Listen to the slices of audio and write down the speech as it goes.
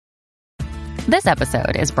This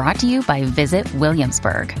episode is brought to you by Visit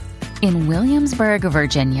Williamsburg. In Williamsburg,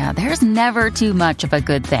 Virginia, there's never too much of a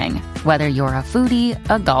good thing. Whether you're a foodie,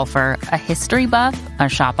 a golfer, a history buff, a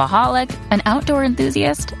shopaholic, an outdoor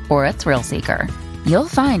enthusiast, or a thrill seeker, you'll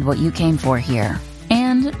find what you came for here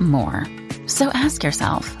and more. So ask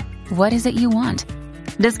yourself, what is it you want?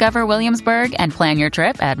 Discover Williamsburg and plan your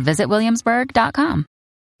trip at visitwilliamsburg.com.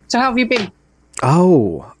 So how have you been?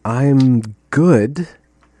 Oh, I'm good.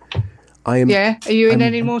 Yeah, are you in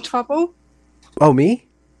any more trouble? Oh, me?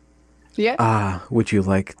 Yeah. Would you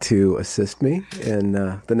like to assist me in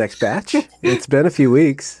the next batch? It's been a few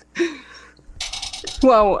weeks.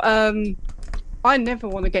 Well, I never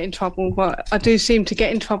want to get in trouble, but I do seem to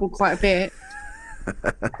get in trouble quite a bit.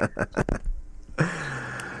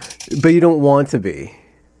 But you don't want to be.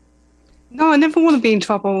 No, I never want to be in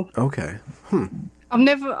trouble. Okay. I've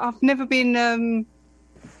never been,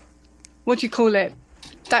 what do you call it?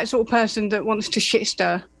 That sort of person that wants to shit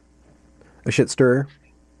stir. A shit stirrer?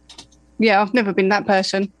 Yeah, I've never been that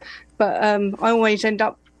person. But I always end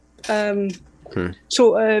up I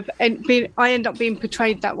end up being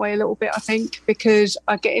portrayed that way a little bit, I think, because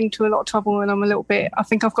I get into a lot of trouble and I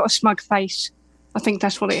think I've got a smug face. I think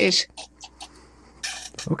that's what it is.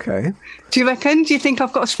 Okay. Do you reckon? Do you think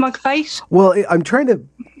I've got a smug face? Well, I'm trying to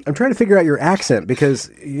figure out your accent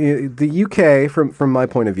because the UK, from my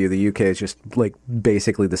point of view, the UK is just like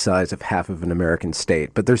basically the size of half of an American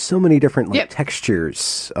state. But there's so many different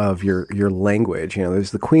textures of your language. You know,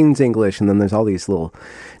 there's the Queen's English, and then there's all these little,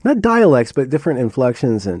 not dialects, but different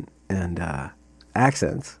inflections and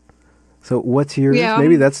accents. So what's yours? Yeah,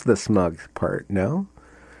 Maybe that's the smug part. No,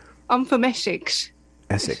 I'm from Essex.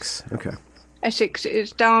 Essex. Okay. Essex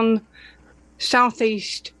is down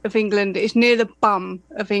southeast of England. It's near the bum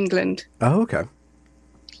of England. Oh, okay.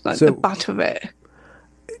 Like the butt of it.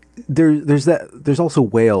 There's also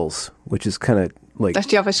Wales, which is kind of like... That's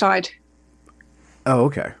the other side. Oh,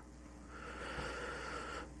 okay.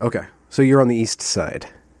 Okay. So you're on the east side.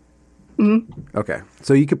 Mm-hmm. Okay.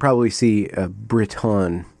 So you could probably see a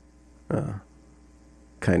Briton,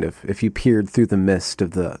 kind of, if you peered through the mist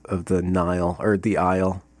of the Nile, or the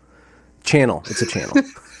Isle. Channel. It's a channel.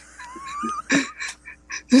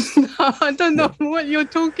 No, I don't know what you're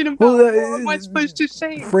talking about. What am I supposed to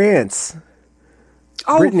say? France.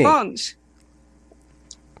 Oh, Brittany. France.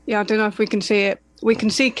 Yeah, I don't know if we can see it. We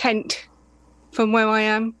can see Kent from where I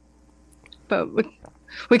am, but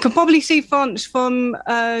we can probably see France from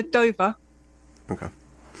Dover. Okay.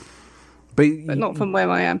 But not from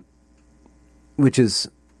where I am. Which is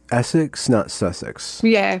Essex, not Sussex.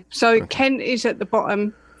 Yeah, so okay. Kent is at the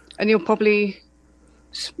bottom, and you'll probably...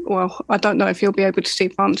 Well, I don't know if you'll be able to see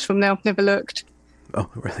France from there. I've never looked. Oh,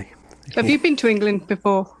 really? Have you been to England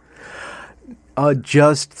before?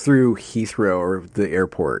 Just through Heathrow or the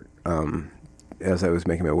airport, as I was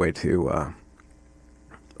making my way to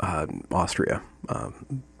Austria.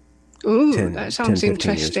 Ooh, that sounds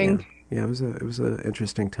interesting. Yeah, it was an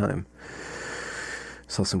interesting time.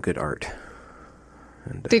 Saw some good art.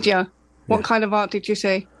 And, did you? What kind of art did you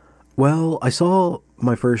see? Well, I saw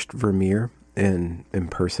my first Vermeer in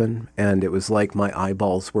person, and it was like my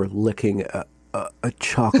eyeballs were licking a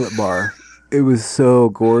chocolate bar. It was so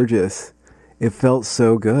gorgeous. It felt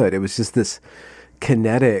so good. It was just this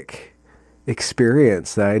kinetic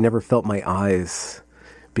experience that I never felt my eyes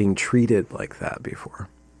being treated like that before.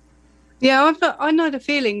 Yeah, I know the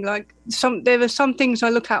feeling. Like there are some things I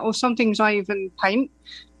look at, or some things I even paint,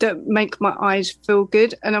 that make my eyes feel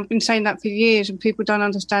good. And I've been saying that for years, and people don't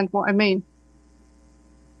understand what I mean.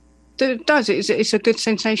 It does. It's a good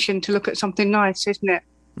sensation to look at something nice, isn't it?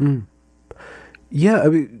 Mm. Yeah, I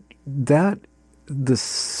mean, the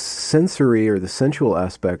sensory or the sensual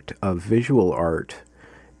aspect of visual art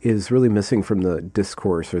is really missing from the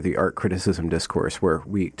discourse, or the art criticism discourse, where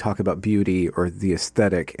we talk about beauty or the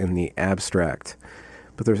aesthetic and the abstract.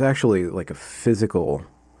 But there's actually like a physical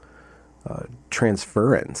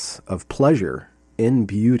transference of pleasure in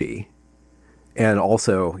beauty. And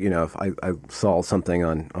also, you know, if I saw something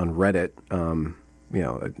on Reddit, you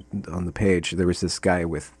know, on the page, there was this guy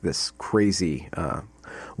with this crazy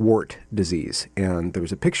wart disease, and there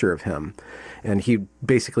was a picture of him, and he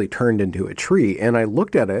basically turned into a tree. And I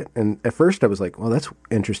looked at it, and at first I was like, well, that's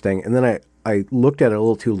interesting. And then I looked at it a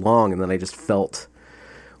little too long, and then I just felt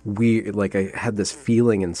weird, like I had this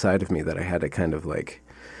feeling inside of me that I had to kind of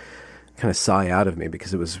sigh out of me,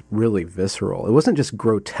 because it was really visceral. It wasn't just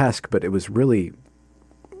grotesque, but it was really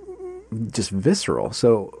just visceral.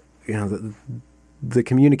 So, you know, the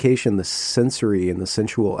communication, the sensory and the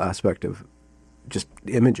sensual aspect of just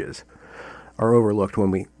images are overlooked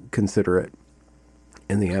when we consider it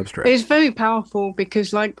in the abstract. It's very powerful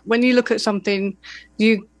because, like, when you look at something,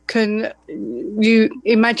 you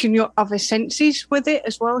imagine your other senses with it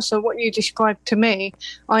as well. So what you described to me,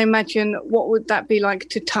 I imagine what would that be like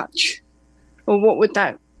to touch, or what would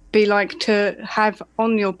that be like to have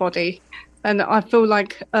on your body. And I feel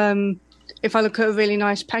like if I look at a really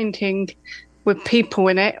nice painting with people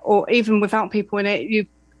in it, or even without people in it, you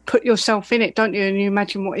put yourself in it, don't you? And you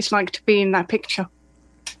imagine what it's like to be in that picture.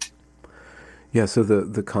 Yeah, so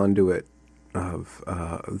the conduit of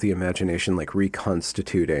the imagination, like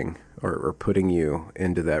reconstituting or putting you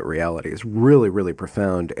into that reality, is really, really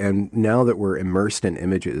profound. And now that we're immersed in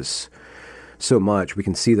images so much, we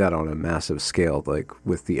can see that on a massive scale, like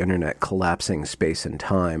with the internet collapsing space and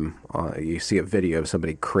time. You see a video of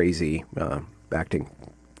somebody crazy acting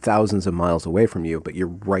thousands of miles away from you, but you're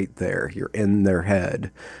right there. You're in their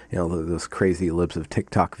head. You know, those crazy libs of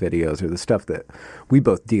TikTok videos are the stuff that we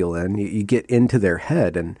both deal in. You get into their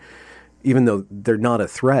head, and even though they're not a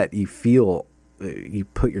threat, you feel, you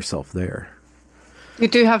put yourself there. You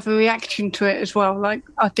do have a reaction to it as well. Like,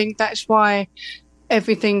 I think that's why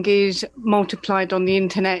everything is multiplied on the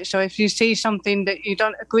internet. So if you see something that you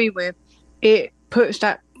don't agree with, it puts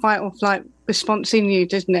that fight or flight response in you,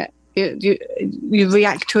 doesn't it? You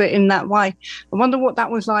react to it in that way. I wonder what that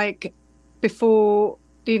was like before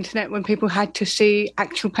the internet, when people had to see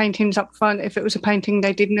actual paintings up front. If it was a painting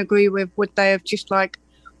they didn't agree with, would they have just like,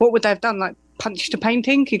 what would they have done? Like punched a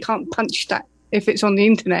painting? You can't punch that if it's on the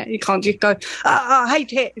internet. You can't just go, I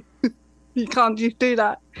hate it. You can't just do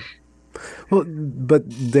that. Well, but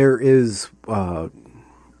there is, what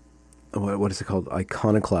is it called?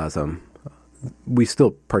 Iconoclasm. We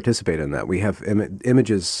still participate in that. We have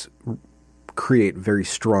images create very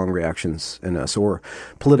strong reactions in us, or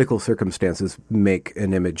political circumstances make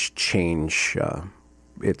an image change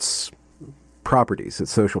its properties,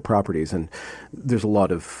 its social properties. And there's a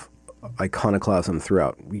lot of iconoclasm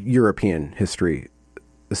throughout European history.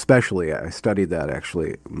 Especially, I studied that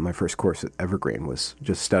actually. My first course at Evergreen was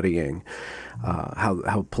just studying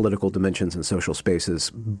how political dimensions and social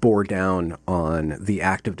spaces bore down on the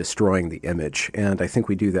act of destroying the image. And I think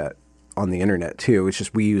we do that on the internet too. It's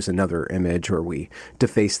just we use another image, or we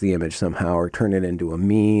deface the image somehow, or turn it into a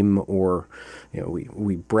meme, or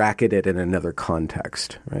we bracket it in another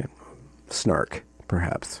context, right? Snark,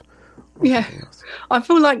 perhaps. Yeah, I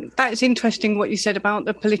feel like that's interesting what you said about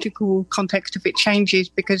the political context of it changes,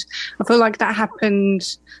 because I feel like that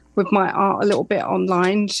happens with my art a little bit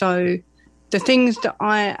online. So the things that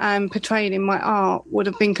I am portraying in my art would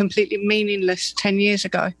have been completely meaningless 10 years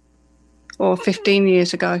ago or 15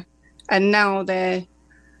 years ago. And now the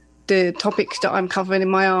topics that I'm covering in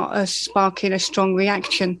my art are sparking a strong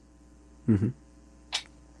reaction. Mm-hmm.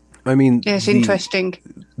 I mean, yeah, it's interesting.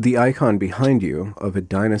 The icon behind you of a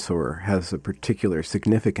dinosaur has a particular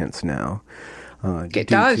significance now. It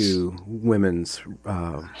does. Due to women's,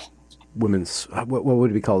 what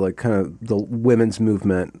would it be called? Like kind of the women's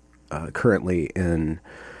movement currently in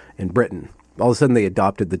Britain. All of a sudden they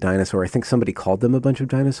adopted the dinosaur. I think somebody called them a bunch of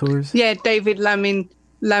dinosaurs. Yeah, David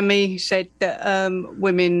Lammy said that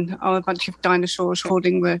women are a bunch of dinosaurs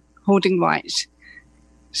holding rights.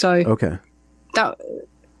 So okay.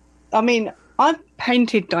 I mean, I've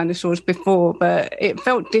painted dinosaurs before, but it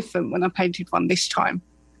felt different when I painted one this time.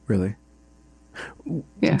 Really?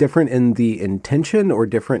 Yeah. Different in the intention, or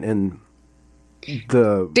different in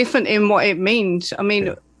the... Different in what it means. I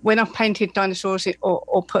mean, when I've painted dinosaurs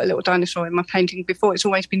or put a little dinosaur in my painting before, it's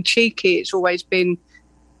always been cheeky. It's always been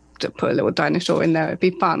to put a little dinosaur in there. It'd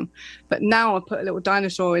be fun. But now I put a little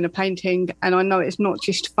dinosaur in a painting, and I know it's not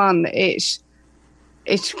just fun. It's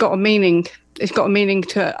got a meaning. It's got a meaning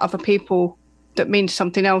to other people that means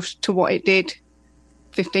something else to what it did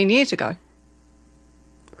 15 years ago.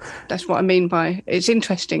 That's what I mean by it's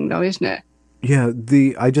interesting, though, isn't it? Yeah,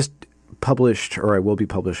 I just published, or I will be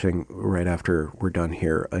publishing right after we're done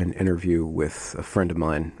here, an interview with a friend of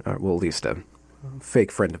mine, well, at least a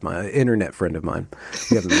fake friend of mine, an internet friend of mine.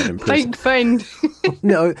 We haven't met in person. Fake friend.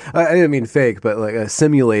 No, I didn't mean fake, but like a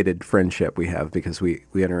simulated friendship we have, because we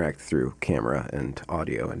interact through camera and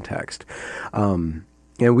audio and text. And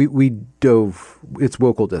we dove, it's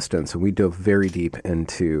Wokel Distance, and we dove very deep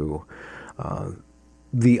into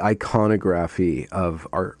the iconography of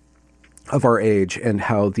our age, and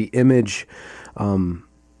how the image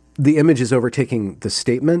is overtaking the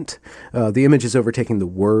statement. The image is overtaking the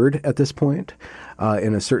word at this point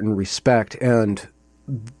in a certain respect. And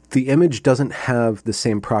the image doesn't have the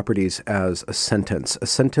same properties as a sentence. A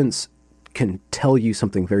sentence can tell you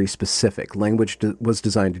something very specific. Language was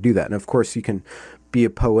designed to do that. And of course, you can be a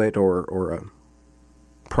poet or a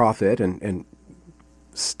prophet and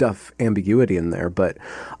stuff ambiguity in there. But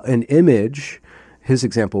an image, his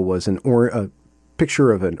example was a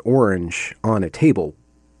picture of an orange on a table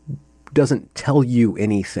doesn't tell you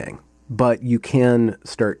anything, but you can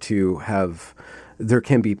start to have, there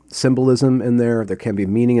can be symbolism in there, there can be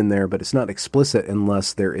meaning in there, but it's not explicit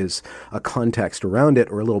unless there is a context around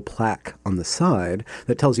it or a little plaque on the side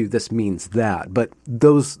that tells you this means that. But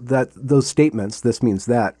those statements, this means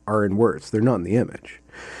that, are in words. They're not in the image.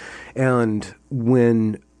 And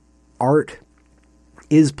when art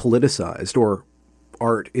is politicized or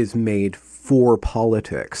art is made for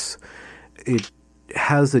politics, it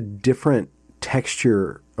has a different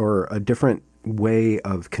texture or a different way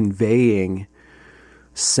of conveying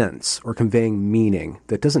sense or conveying meaning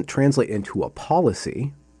that doesn't translate into a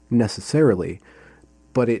policy necessarily,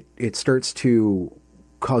 but it starts to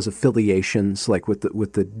cause affiliations, like with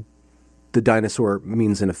the dinosaur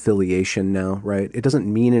means an affiliation now, right? It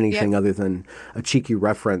doesn't mean anything other than a cheeky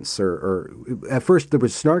reference or at first there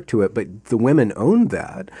was snark to it, but the women owned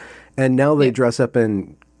that. And now they dress up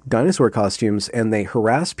in dinosaur costumes and they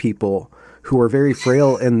harass people who are very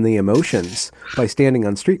frail in the emotions by standing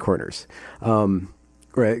on street corners.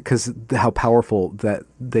 Right. Because how powerful that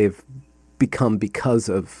they've become because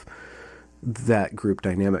of that group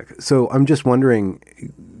dynamic. So I'm just wondering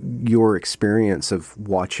your experience of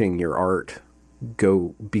watching your art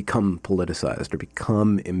become politicized or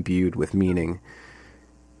become imbued with meaning.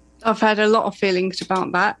 I've had a lot of feelings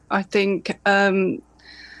about that. I think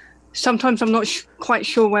sometimes I'm not quite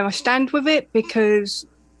sure where I stand with it, because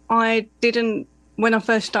I didn't, when I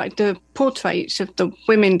first started the portraits of the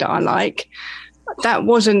women that I like, that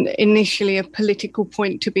wasn't initially a political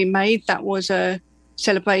point to be made. That was a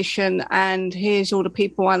celebration, and here's all the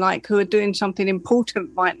people I like who are doing something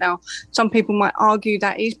important right now. Some people might argue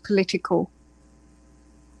that is political.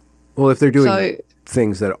 Well, if they're doing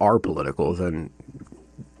things that are political, then...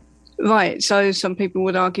 Right, so some people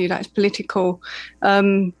would argue that's political.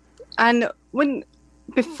 And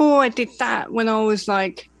before I did that, when I was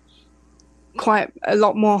like quite a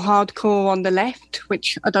lot more hardcore on the left,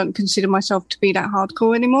 which I don't consider myself to be that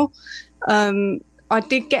hardcore anymore, I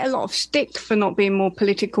did get a lot of stick for not being more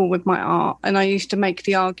political with my art. And I used to make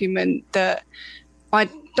the argument that I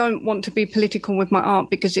don't want to be political with my art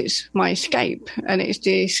because it's my escape, and it's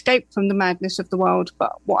the escape from the madness of the world.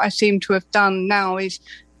 But what I seem to have done now is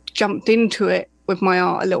jumped into it with my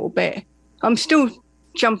art a little bit. I'm still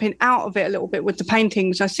jumping out of it a little bit with the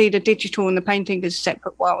paintings. I see the digital and the painting as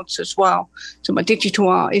separate worlds as well. So my digital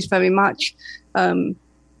art is very much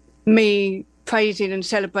me praising and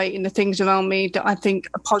celebrating the things around me that I think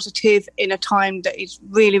are positive in a time that is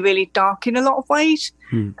really, really dark in a lot of ways.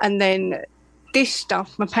 And then this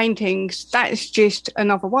stuff, my paintings, that is just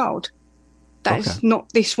another world. That's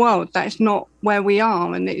not this world. That's not where we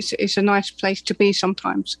are. And it's a nice place to be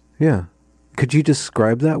sometimes. Yeah. Could you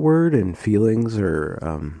describe that word and feelings or...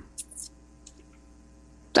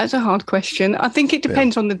 That's a hard question. I think it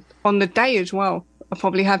depends on the day as well. I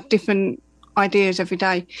probably have different ideas every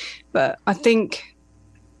day. But I think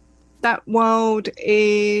that world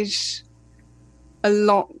is a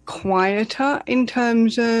lot quieter in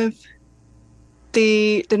terms of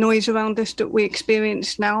the noise around us that we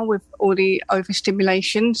experience now with all the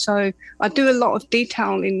overstimulation. So I do a lot of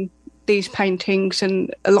detail in these paintings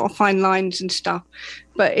and a lot of fine lines and stuff.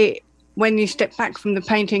 But when you step back from the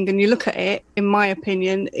painting and you look at it, in my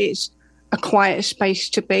opinion, it's a quiet space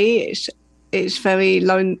to be. It's very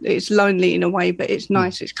it's lonely in a way, but it's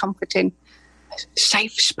nice. It's comforting. It's a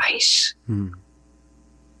safe space.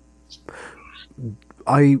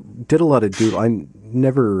 I did a lot of I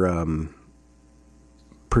never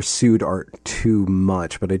pursued art too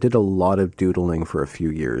much, but I did a lot of doodling for a few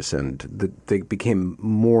years, and they became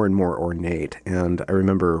more and more ornate. And I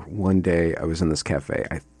remember one day I was in this cafe.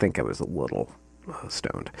 I think I was a little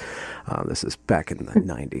stoned. This is back in the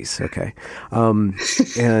 90s. Okay.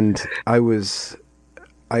 And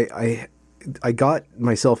I got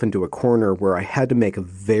myself into a corner where I had to make a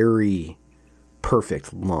very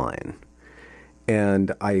perfect line.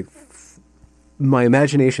 And my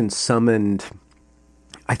imagination summoned,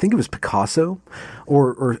 I think it was Picasso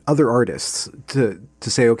or other artists to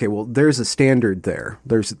say, okay, well, there's a standard there.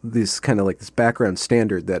 There's this kind of like this background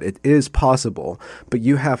standard that it is possible, but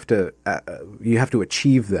you have to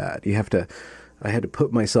achieve that. I had to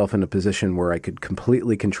put myself in a position where I could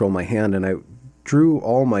completely control my hand. And I drew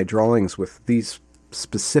all my drawings with these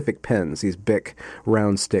specific pens, these Bic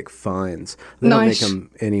round stick fines. They don't make them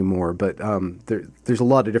anymore, but there's a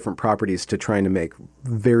lot of different properties to trying to make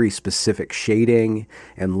very specific shading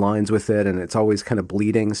and lines with it, and it's always kind of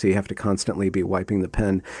bleeding, so you have to constantly be wiping the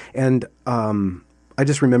pen. And I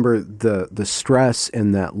just remember the stress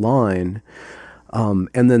in that line. And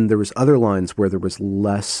then there was other lines where there was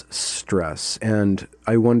less stress. And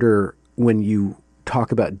I wonder, when you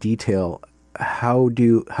talk about detail, how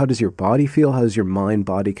does your body feel? How does your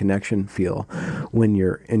mind-body connection feel when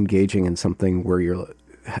you're engaging in something where you're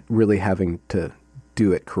really having to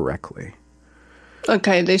do it correctly?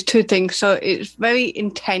 Okay, there's two things. So it's very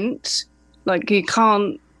intense. Like, you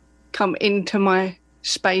can't come into my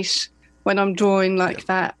space when I'm drawing like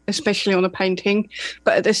that, especially on a painting.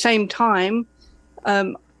 But at the same time,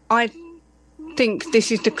 I think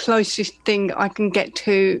this is the closest thing I can get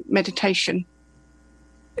to meditation,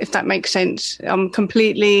 if that makes sense. I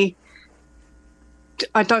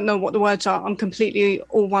don't know what the words are. I'm completely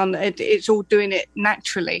all one. It's all doing it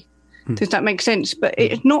naturally. Does that make sense? But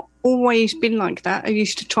it's not always been like that. I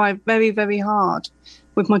used to try very, very hard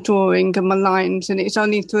with my drawing and my lines, and it's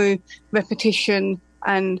only through repetition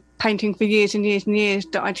and painting for years and years and years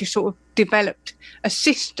that I just sort of developed a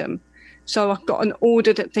system. So I've got an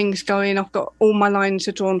order that things go in. I've got all my lines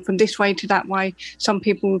are drawn from this way to that way. Some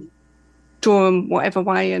people draw them whatever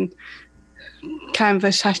way, and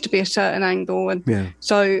canvas has to be a certain angle. And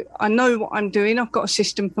so I know what I'm doing. I've got a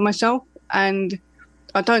system for myself, and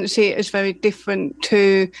I don't see it as very different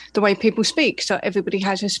to the way people speak. So everybody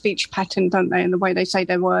has a speech pattern, don't they, and the way they say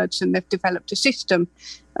their words, and they've developed a system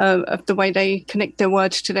of the way they connect their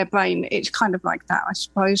words to their brain. It's kind of like that, I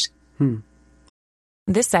suppose.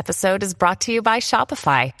 This episode is brought to you by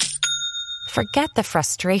Shopify. Forget the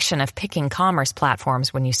frustration of picking commerce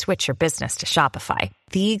platforms when you switch your business to Shopify,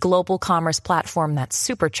 the global commerce platform that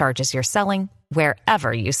supercharges your selling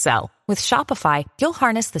wherever you sell. With Shopify, you'll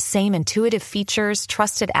harness the same intuitive features,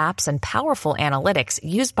 trusted apps, and powerful analytics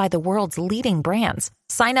used by the world's leading brands.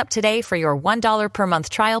 Sign up today for your $1 per month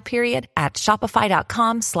trial period at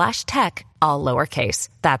shopify.com/tech, all lowercase.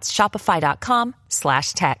 That's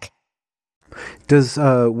shopify.com/tech. Does,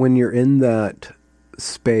 when you're in that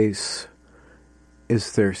space,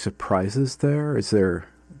 is there surprises there? Is there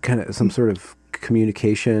kind of some sort of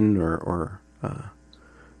communication or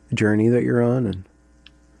journey that you're on? And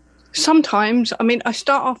sometimes, I mean, I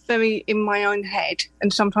start off very in my own head,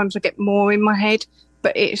 and sometimes I get more in my head,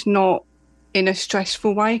 but it's not in a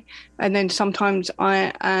stressful way. And then sometimes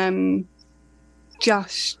I am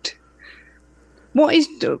just, what is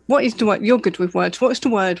the word? You're good with words. What's the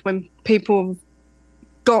word when people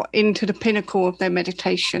got into the pinnacle of their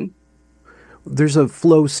meditation? There's a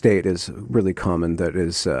flow state is really common that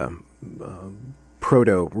is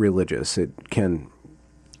proto-religious. It can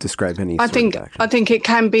describe any sort of action. I think it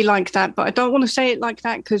can be like that, but I don't want to say it like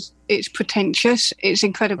that because it's pretentious. It's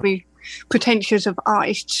incredibly pretentious of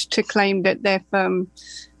artists to claim that they've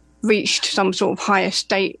reached some sort of higher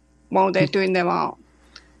state while they're doing their art.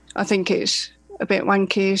 I think it's a bit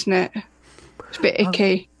wanky, isn't it? It's a bit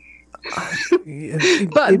icky.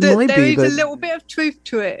 But there is a little bit of truth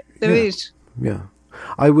to it. There is. Yeah.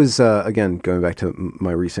 I was, again, going back to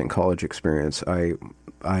my recent college experience, I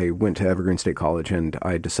went to Evergreen State College, and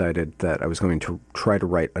I decided that I was going to try to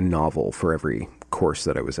write a novel for every course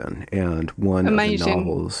that I was in. And one of the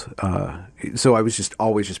novels, so I was just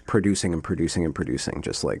always just producing and producing and producing,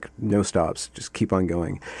 just like no stops, just keep on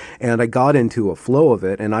going. And I got into a flow of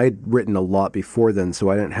it, and I'd written a lot before then, so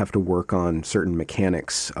I didn't have to work on certain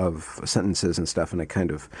mechanics of sentences and stuff. And I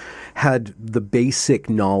kind of had the basic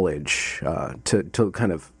knowledge to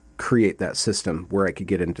kind of create that system where I could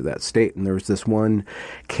get into that state. And there was this one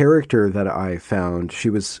character that I found.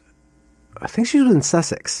 I think she was in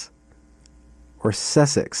Sussex. Or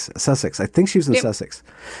Sussex. I think she was in Sussex.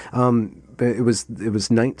 It was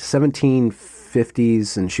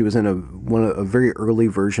 1750s, and she was in a very early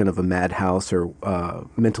version of a madhouse or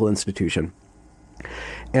mental institution.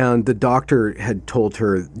 And the doctor had told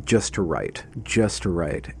her just to write.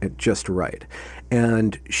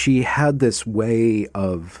 And she had this way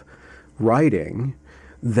of writing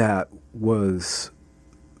that was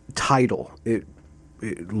tidal. It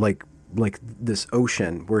like this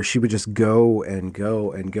ocean where she would just go and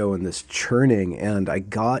go and go in this churning. And I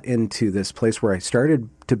got into this place where I started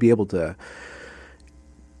to be able to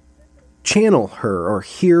channel her or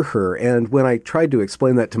hear her. And when I tried to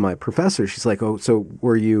explain that to my professor, she's like, oh, so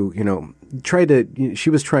were you, she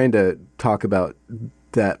was trying to talk about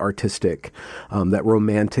that artistic, that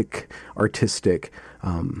romantic artistic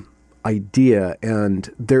idea.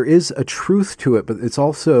 And there is a truth to it, but it's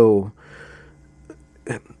also...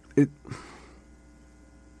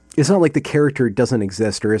 It's not like the character doesn't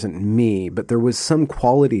exist or isn't me, but there was some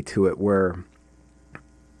quality to it where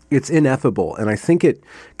it's ineffable, and I think it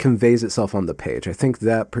conveys itself on the page. I think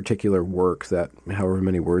that particular work, that however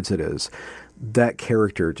many words it is, that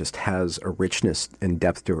character just has a richness and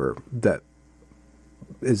depth to her that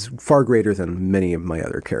is far greater than many of my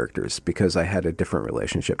other characters, because I had a different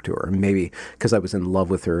relationship to her. Maybe because I was in love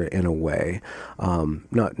with her in a way,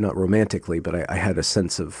 not romantically, but I had a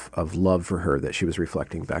sense of love for her that she was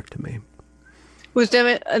reflecting back to me. Was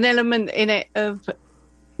there an element in it of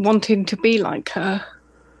wanting to be like her?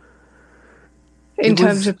 In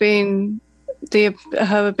terms of being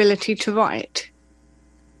her ability to write?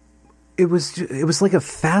 It was like a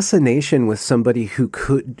fascination with somebody who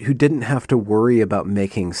didn't have to worry about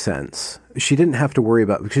making sense. She didn't have to worry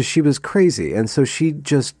about, because she was crazy, and so she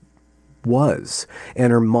just was,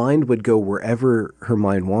 and her mind would go wherever her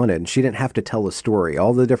mind wanted. And she didn't have to tell a story.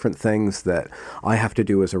 All the different things that I have to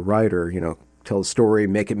do as a writer, tell a story,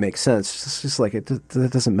 make it make sense. It's just like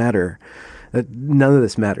that doesn't matter. None of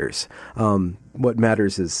this matters. What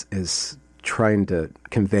matters is trying to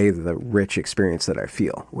convey the rich experience that I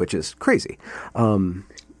feel, which is crazy.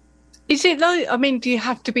 Is it like, do you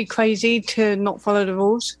have to be crazy to not follow the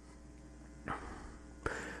rules?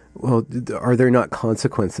 Well, are there not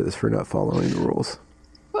consequences for not following the rules?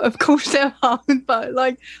 Of course there are,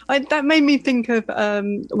 but that made me think of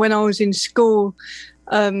when I was in school.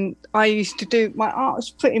 I used to do, my art's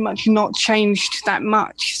pretty much not changed that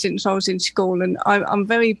much since I was in school, and I'm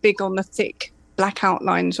very big on the thick black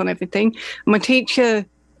outlines on everything. My teacher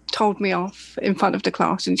told me off in front of the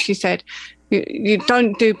class, and she said, you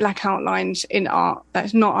don't do black outlines in art.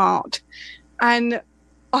 That's not art. And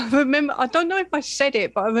I remember, I don't know if I said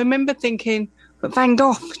it, but I remember thinking, but Van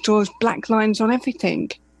Gogh draws black lines on everything.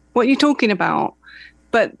 What are you talking about?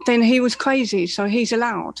 But then he was crazy, so he's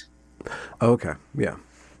allowed. Okay, yeah.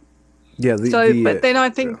 Yeah. But then I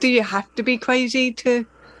think, do you have to be crazy to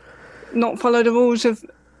not follow the rules of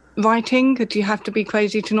writing? Or do you have to be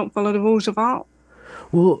crazy to not follow the rules of art?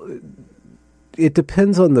 Well, it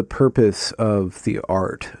depends on the purpose of the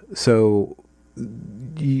art. So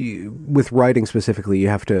with writing specifically, you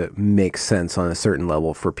have to make sense on a certain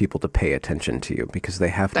level for people to pay attention to you, because they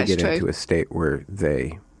have to get into a state where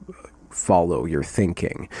they follow your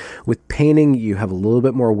thinking. With painting, you have a little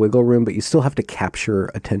bit more wiggle room, but you still have to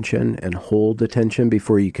capture attention and hold attention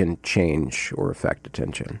before you can change or affect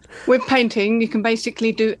attention. With painting, you can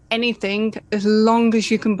basically do anything as long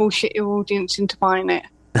as you can bullshit your audience into buying it.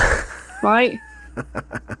 Right?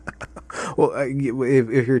 Well,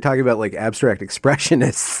 if you're talking about like abstract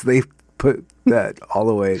expressionists, they put that all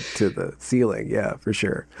the way to the ceiling. Yeah, for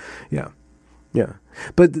sure. Yeah. Yeah.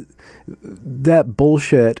 But that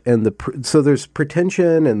bullshit and so there's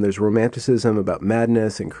pretension and there's romanticism about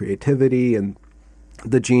madness and creativity and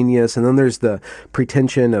the genius. And then there's the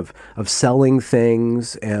pretension of selling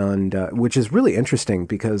things, and which is really interesting,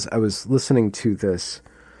 because I was listening to this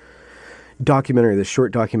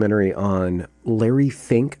short documentary on Larry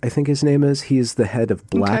Fink, I think his name is. He's the head of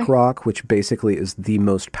BlackRock, which basically is the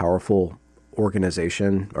most powerful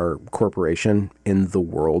organization or corporation in the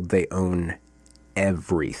world. They own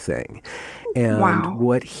everything. And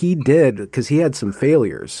what he did, because he had some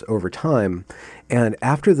failures over time, and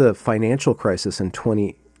after the financial crisis in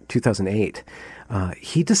 2008,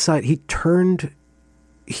 he decided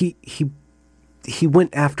he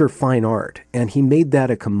went after fine art, and he made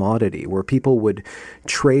that a commodity where people would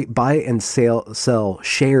buy and sell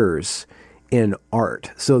shares in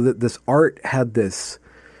art, so that this art had this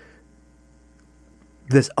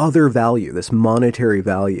other value, this monetary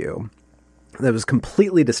value, that was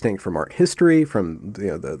completely distinct from art history, from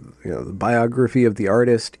the biography of the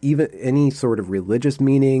artist, even any sort of religious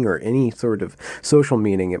meaning or any sort of social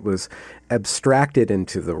meaning. It was abstracted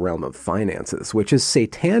into the realm of finances, which is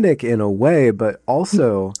satanic in a way, but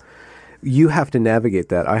also you have to navigate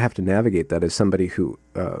that. I have to navigate that as somebody who,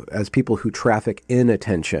 as people who traffic in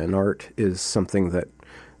attention. Art is something that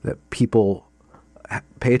people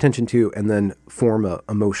pay attention to and then form a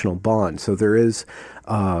emotional bond. So there is,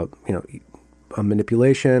 a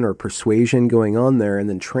manipulation or persuasion going on there, and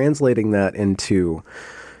then translating that into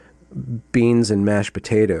beans and mashed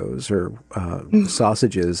potatoes or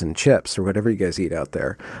sausages and chips or whatever you guys eat out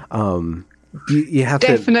there. You have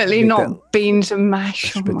definitely not beans and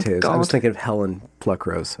mashed potatoes. I was thinking of Helen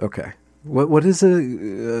Pluckrose. Okay, what is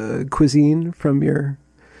a cuisine from your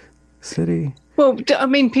city? Well,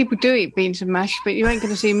 people do eat beans and mash, but you ain't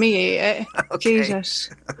going to see me eat it. Okay. Jesus.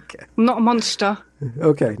 Okay. I'm not a monster.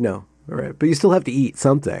 Okay, no. All right. But you still have to eat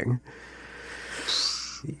something.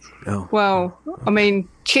 Oh. Well,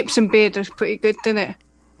 chips and beer does pretty good, doesn't it?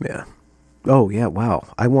 Yeah. Oh, yeah. Wow.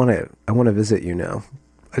 I want to visit you now.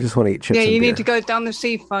 I just want to eat chips and beer. Yeah, you need to go down the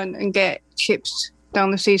seafront and get chips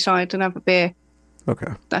down the seaside and have a beer.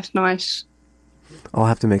 Okay. That's nice. I'll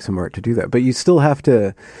have to make some art to do that. But you still have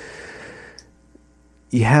to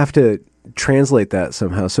translate that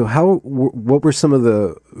somehow. So what were some of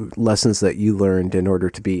the lessons that you learned in order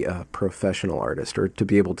to be a professional artist or to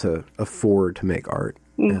be able to afford to make art?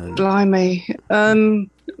 Blimey.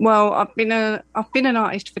 Well, I've been an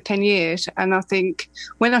artist for 10 years, and I think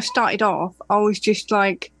when I started off, I was just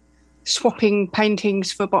like swapping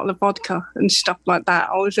paintings for a bottle of vodka and stuff like that.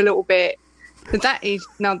 I was a little bit, but that is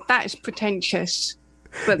pretentious.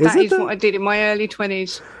 But that is what I did in my early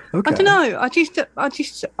 20s. Okay. I don't know.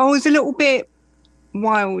 I was a little bit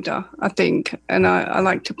wilder, I think, and I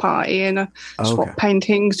like to party, and I swapped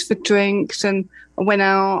paintings for drinks, and I went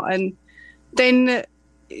out, and then,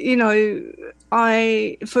 you know,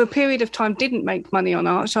 I, for a period of time, didn't make money on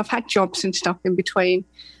art, so I've had jobs and stuff in between,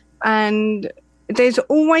 and there's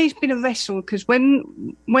always been a wrestle, because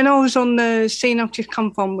when I was on the scene I've just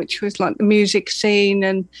come from, which was like the music scene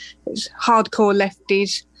and it's hardcore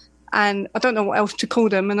lefties, and I don't know what else to call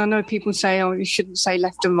them, and I know people say, oh, you shouldn't say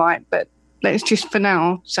left and right, but let's just for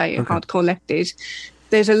now say hardcore lefties.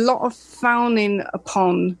 There's a lot of frowning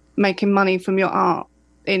upon making money from your art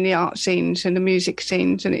in the art scenes and the music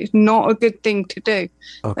scenes, and it's not a good thing to do.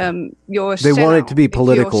 Okay. They want it to be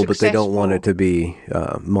political, but they don't want it to be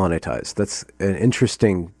monetized. That's an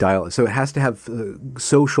interesting dialogue. So it has to have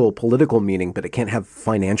social, political meaning, but it can't have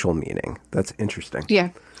financial meaning. That's interesting.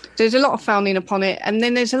 Yeah, there's a lot of frowning upon it, and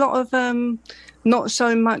then there's a lot of not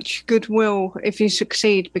so much goodwill if you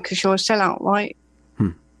succeed because you're a sellout, right?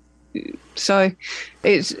 So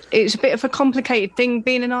it's a bit of a complicated thing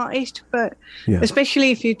being an artist, but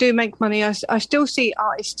especially if you do make money, I still see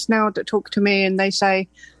artists now that talk to me and they say,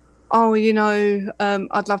 oh, you know,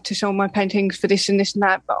 I'd love to sell my paintings for this and this and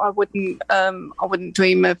that, but I wouldn't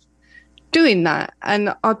dream of doing that.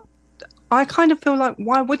 And I kind of feel like,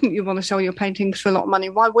 why wouldn't you want to sell your paintings for a lot of money?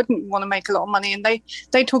 Why wouldn't you want to make a lot of money? And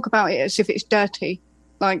they talk about it as if it's dirty,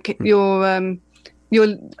 like you're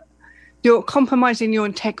compromising your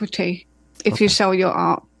integrity if you sell your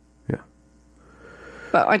art. Yeah.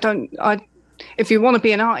 But if you want to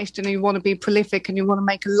be an artist and you want to be prolific and you want to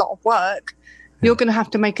make a lot of work, you're going to have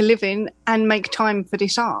to make a living and make time for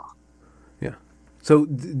this art. Yeah. So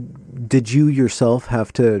did you yourself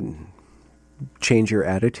have to change your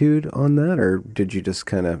attitude on that, or did you just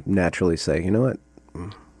kind of naturally say, you know what,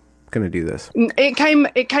 I'm going to do this? It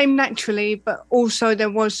came naturally, but also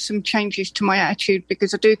there was some changes to my attitude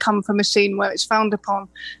because I do come from a scene where it's frowned upon,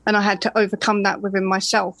 and I had to overcome that within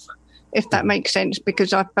myself, if that makes sense,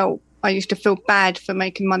 because I used to feel bad for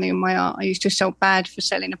making money on my art. I used to feel bad for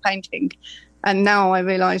selling a painting. And now I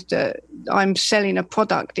realise that I'm selling a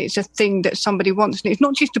product. It's a thing that somebody wants. And it's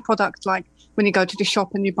not just a product like when you go to the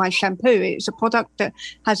shop and you buy shampoo. It's a product that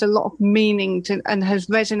has a lot of meaning and has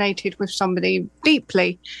resonated with somebody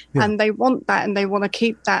deeply. Yeah. And they want that and they want to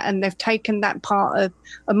keep that. And they've taken that part of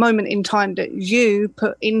a moment in time that you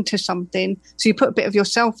put into something. So you put a bit of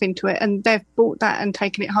yourself into it, and they've bought that and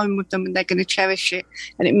taken it home with them, and they're going to cherish it.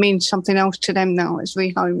 And it means something else to them now. It's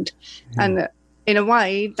rehomed. Yeah. And in a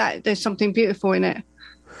way, that there's something beautiful in it.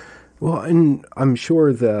 Well, and I'm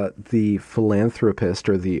sure that the philanthropist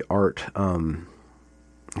or the art,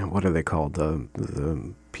 what are they called?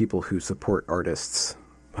 The people who support artists.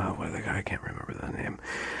 Oh, what are they? I can't remember the name.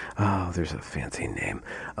 Oh, there's a fancy name.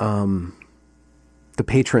 The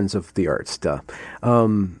patrons of the arts.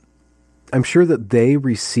 I'm sure that they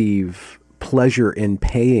receive pleasure in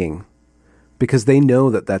paying because they know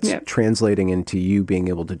that that's translating into you being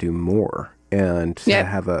able to do more and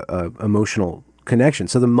have a emotional connection.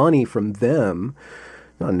 So the money from them,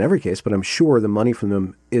 not in every case, but I'm sure the money from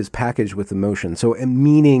them is packaged with emotion. So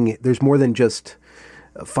meaning, there's more than just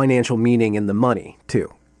financial meaning in the money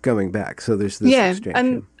too, going back. So there's this exchange.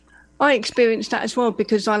 And I experienced that as well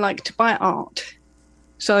because I like to buy art.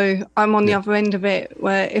 So I'm on the other end of it,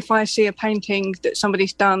 where if I see a painting that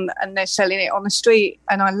somebody's done and they're selling it on the street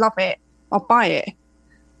and I love it, I'll buy it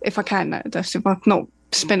if I can. That's if I've not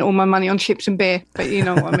spent all my money on chips and beer, but you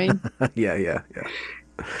know what I mean. Yeah.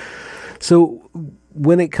 So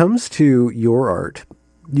when it comes to your art,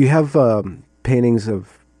 you have paintings or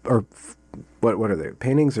what are they?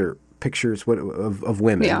 Paintings or pictures of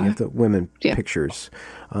women? Yeah. You have the women pictures,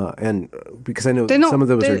 and because I know some of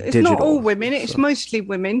those are digital. It's not all women; it's mostly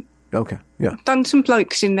women. Okay, yeah. I've done some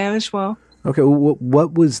blokes in there as well. Okay, well,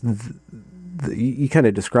 what was you kind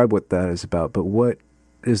of describe what that is about, but what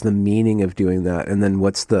is the meaning of doing that, and then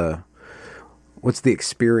what's the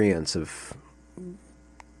experience of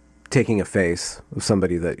taking a face of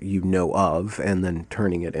somebody that you know of and then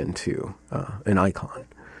turning it into an icon?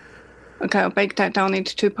 Okay, I'll break that down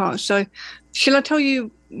into 2 parts. So, shall I tell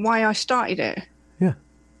you why I started it? Yeah.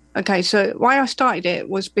 Okay, so why I started it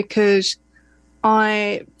was because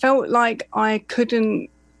I felt like I couldn't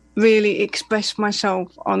really express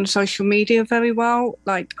myself on social media very well.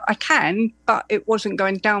 Like, I can, but it wasn't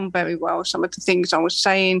going down very well. Some of the things I was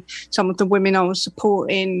saying, some of the women I was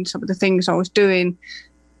supporting, some of the things I was doing,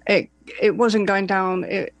 it wasn't going down.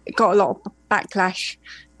 It got a lot of backlash.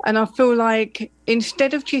 And I feel like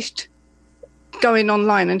instead of just going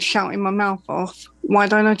online and shouting my mouth off, why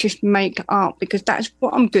don't I just make art? Because that's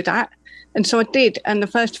what I'm good at. And so I did. And the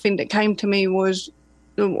first thing that came to me was,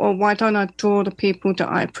 well, why don't I draw the people that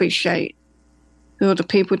I appreciate, or the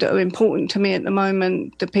people that are important to me at the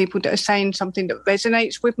moment, the people that are saying something that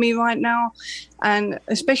resonates with me right now. And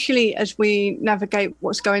especially as we navigate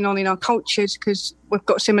what's going on in our cultures, because we've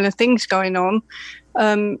got similar things going on,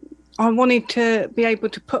 I wanted to be able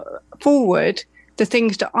to put forward the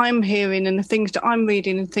things that I'm hearing and the things that I'm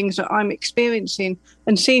reading and things that I'm experiencing,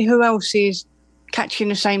 and see who else is catching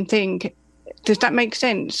the same thing. Does that make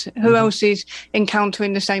sense? Who else is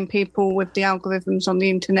encountering the same people with the algorithms on the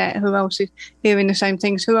internet? Who else is hearing the same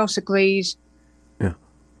things? Who else agrees? Yeah.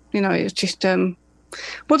 You know, it's just,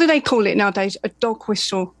 what do they call it nowadays? A dog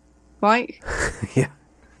whistle, right? Yeah.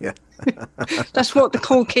 Yeah. That's what the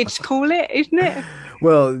cool kids call it, isn't it?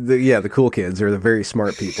 Well, the cool kids are the very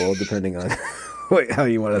smart people, depending on how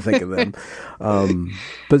you want to think of them.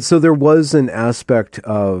 But so there was an aspect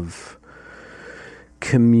of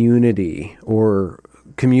community or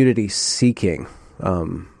community seeking.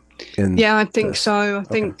 Yeah, I think so.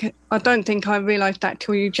 I don't think I realised that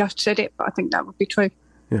till you just said it, but I think that would be true.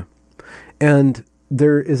 Yeah. And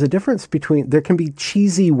there is a difference there can be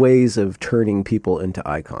cheesy ways of turning people into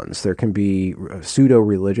icons. There can be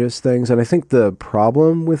pseudo-religious things. And I think the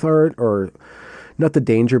problem with art, or not the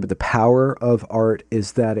danger, but the power of art,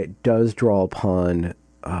 is that it does draw upon,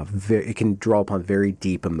 it can draw upon very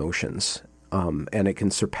deep emotions. And it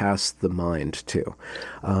can surpass the mind too.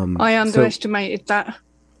 I underestimated that.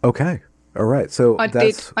 Okay. All right. So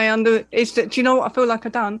do you know what I feel like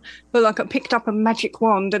I've done? I feel like I picked up a magic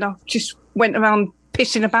wand and I just went around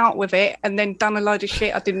pissing about with it and then done a load of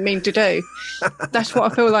shit I didn't mean to do. That's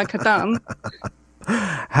what I feel like I've done.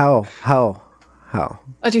 How?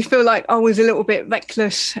 I just feel like I was a little bit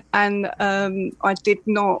reckless, and I did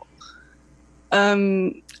not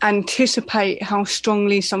anticipate how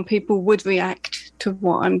strongly some people would react to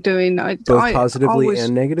what I'm doing. Both positively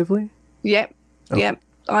and negatively? Yep. Okay. Yep.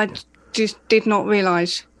 I just did not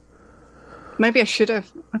realise. Maybe I should have.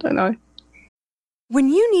 I don't know. When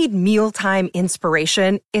you need mealtime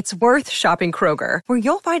inspiration, it's worth shopping Kroger, where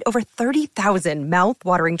you'll find over 30,000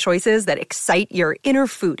 mouth-watering choices that excite your inner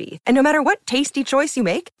foodie. And no matter what tasty choice you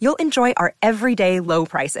make, you'll enjoy our everyday low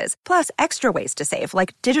prices, plus extra ways to save,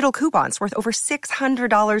 like digital coupons worth over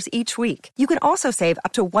 $600 each week. You can also save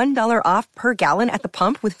up to $1 off per gallon at the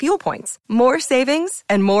pump with fuel points. More savings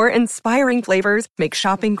and more inspiring flavors make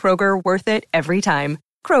shopping Kroger worth it every time.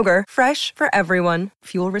 Kroger, fresh for everyone.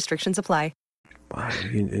 Fuel restrictions apply. Wow,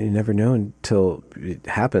 you never know until it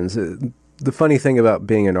happens. The funny thing about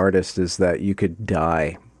being an artist is that you could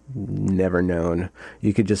die, never known.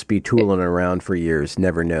 You could just be tooling around for years,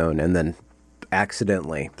 never known, and then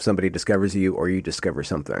accidentally somebody discovers you, or you discover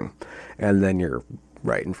something, and then you're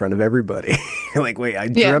right in front of everybody. You're like, wait, I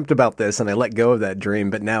dreamt about this and I let go of that dream,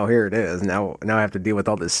 but now here it is. Now I have to deal with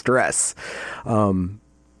all this stress.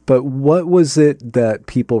 But what was it that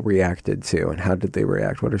people reacted to, and how did they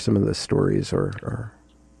react? What are some of the stories or tales?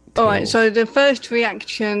 All right, so the first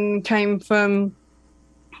reaction came from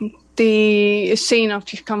the scene I've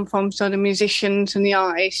just come from, so the musicians and the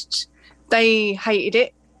artists. They hated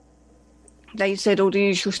it. They said all the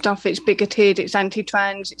usual stuff. It's bigoted, it's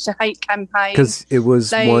anti-trans, it's a hate campaign. Because it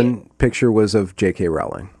was, one picture was of J.K.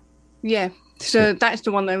 Rowling. Yeah, so that's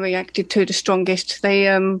the one they reacted to the strongest. They...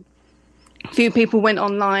 A few people went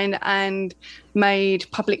online and made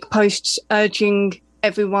public posts urging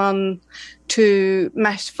everyone to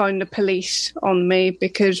mass phone the police on me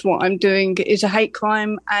because what I'm doing is a hate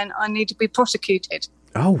crime and I need to be prosecuted.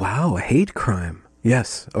 Oh, wow. A hate crime.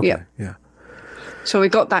 Yes. Okay. Yeah. So we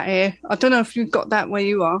got that here. I don't know if you've got that where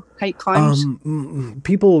you are, hate crimes.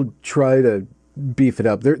 People try to beef it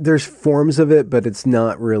up. There's forms of it, but it's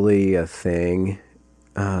not really a thing.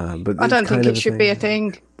 But I don't think it should be a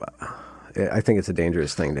thing. I think it's a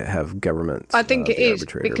dangerous thing to have government. I think it is,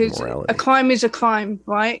 because a crime is a crime,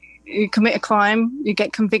 right? You commit a crime, you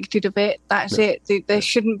get convicted of it, that's it. There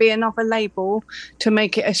shouldn't be another label to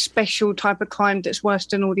make it a special type of crime that's worse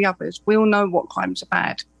than all the others. We all know what crimes are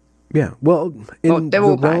bad. Yeah, well, in they're the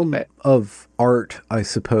all bad, realm but- of art, I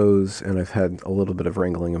suppose, and I've had a little bit of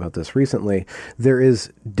wrangling about this recently, there is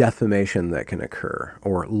defamation that can occur,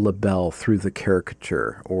 or libel through the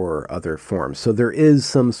caricature or other forms. So there is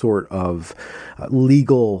some sort of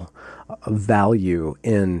legal value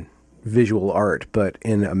in visual art, but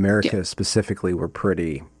in America specifically, we're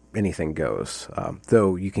pretty anything goes,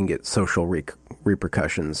 though you can get social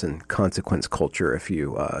repercussions and consequence culture if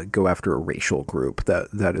you go after a racial group.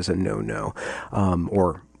 That is a no-no,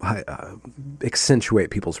 or accentuate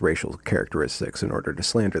people's racial characteristics in order to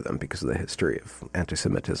slander them because of the history of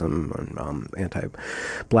anti-Semitism and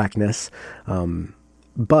anti-blackness.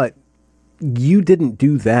 But you didn't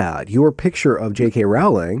do that. Your picture of J.K.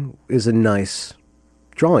 Rowling is a nice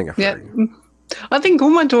drawing of her. Yeah. I think all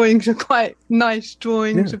my drawings are quite nice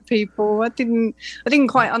drawings of people. I didn't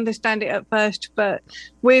quite understand it at first, but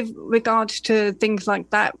with regards to things like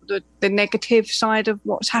that, the negative side of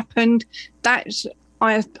what's happened, that's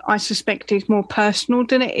I suspect is more personal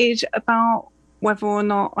than it is about whether or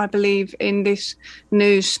not I believe in this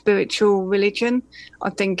new spiritual religion.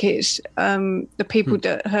 I think it's the people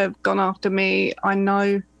that have gone after me, I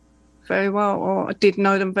know very well, or I did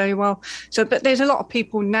know them very well. So, but there's a lot of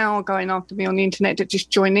people now going after me on the internet that just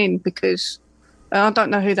join in because I don't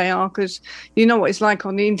know who they are, because you know what it's like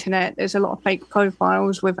on the internet. There's a lot of fake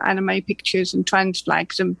profiles with anime pictures and trans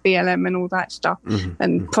flags and BLM and all that stuff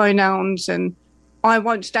and pronouns, and I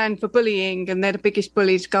won't stand for bullying, and they're the biggest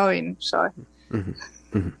bullies going. So,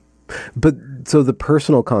 But so the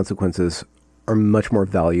personal consequences are much more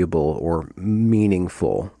valuable or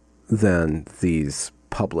meaningful than these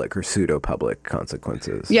public or pseudo-public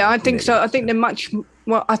consequences. Yeah, I think so. I think they're much,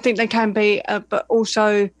 well, I think they can be, but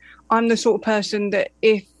also I'm the sort of person that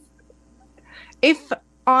if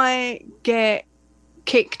I get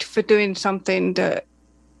kicked for doing something that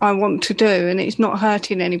I want to do and it's not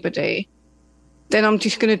hurting anybody, then I'm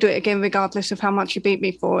just going to do it again regardless of how much you beat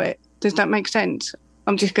me for it. Does that make sense?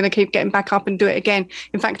 I'm just going to keep getting back up and do it again.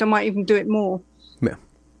 In fact, I might even do it more. Yeah.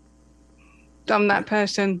 I'm that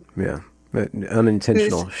person. Yeah.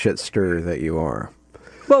 Unintentional shit stirrer that you are.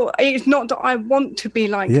 Well, it's not that I want to be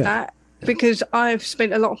like that, because I've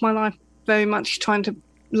spent a lot of my life very much trying to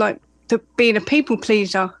being a people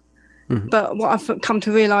pleaser. But what I've come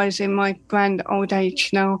to realise in my grand old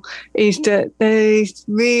age now is that there's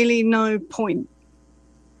really no point.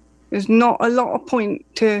 There's not a lot of point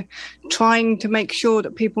to trying to make sure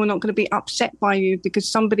that people are not going to be upset by you, because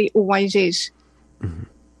somebody always is.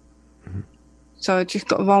 So I just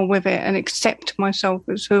got to roll with it and accept myself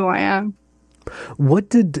as who I am. What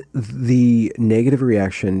did the negative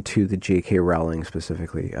reaction to the J.K. Rowling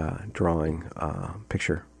specifically drawing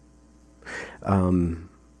picture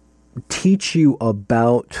teach you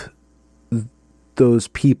about those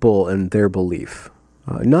people and their belief?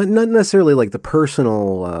 Not necessarily like the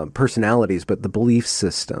personal personalities, but the belief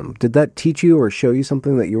system. Did that teach you or show you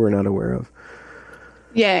something that you were not aware of?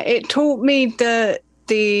 Yeah, it taught me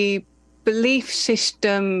the belief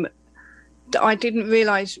system that I didn't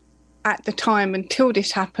realise at the time until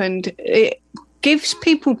this happened. It gives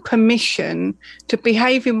people permission to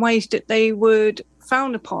behave in ways that they would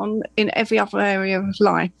frown upon in every other area of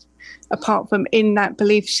life, apart from in that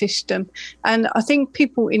belief system. And I think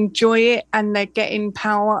people enjoy it and they're getting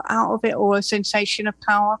power out of it, or a sensation of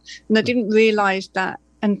power. And I didn't realise that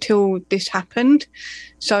until this happened.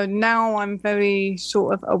 So now I'm very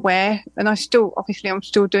sort of aware, and I'm still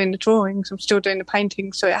doing the drawings, I'm still doing the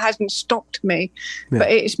paintings, so it hasn't stopped me,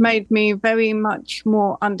 but it's made me very much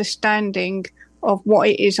more understanding of what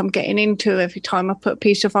it is I'm getting into every time I put a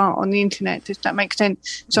piece of art on the internet. Does that make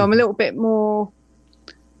sense? So I'm a little bit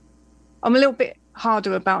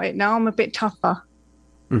harder about it now. I'm a bit tougher.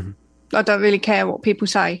 I don't really care what people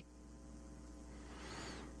say.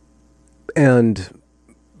 And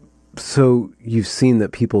so you've seen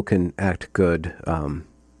that people can act good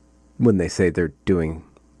when they say they're doing,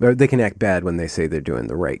 or they can act bad when they say they're doing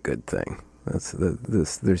the right good thing. That's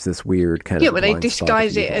there's this weird kind of but they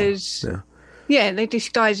disguise it as they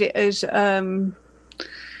disguise it as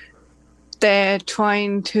they're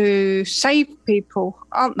trying to save people,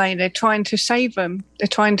 aren't they? They're trying to save them. They're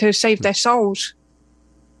trying to save their souls.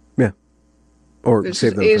 Yeah, or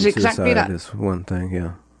save them from suicide exactly that. is one thing.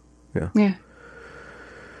 Yeah.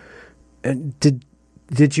 And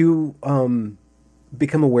did you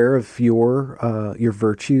become aware of your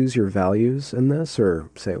virtues, your values in this, or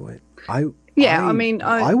say, wait, I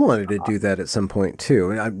wanted to do that at some point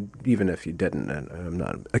too, and even if you didn't, and I'm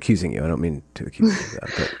not accusing you. I don't mean to accuse you of that.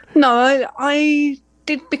 But. No, I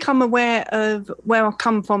did become aware of where I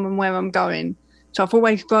come from and where I'm going. So I've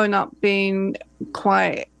always grown up being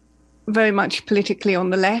quite very much politically on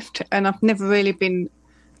the left, and I've never really been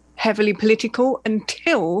heavily political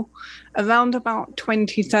until around about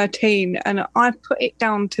 2013, and I put it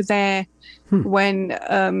down to there when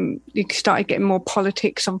you started getting more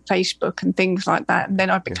politics on Facebook and things like that, and then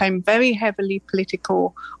I became very heavily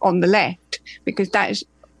political on the left, because that is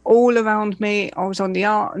all around me. I was on the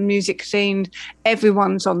art and music scene.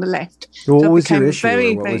 Everyone's on the left. Well, what was your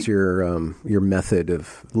issue? What was your method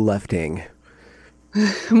of lefting?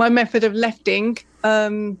 My method of lefting,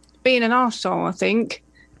 being an arsehole, I think.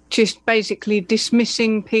 Just basically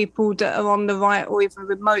dismissing people that are on the right or even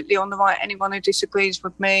remotely on the right. Anyone who disagrees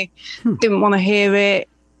with me, didn't want to hear it.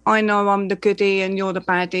 I know I'm the goodie and you're the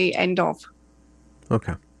baddie. End of.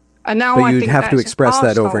 Okay. And now but you'd have to express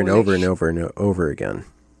that over and over and over and over again.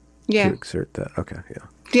 Yeah. To exert that. Okay. Yeah.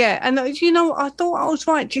 Yeah, and I thought I was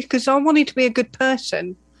right just because I wanted to be a good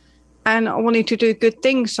person, and I wanted to do good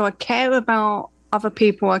things. So I care about other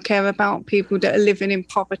people. I care about people that are living in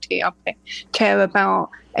poverty. I care about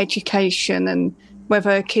education and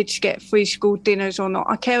whether kids get free school dinners or not.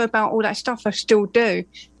 I care about all that stuff. I still do.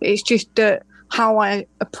 It's just that how I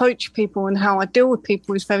approach people and how I deal with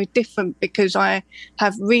people is very different, because I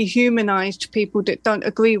have rehumanized people that don't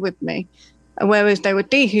agree with me, whereas they were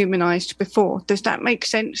dehumanized before. Does that make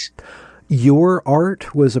sense? Your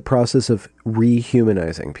art was a process of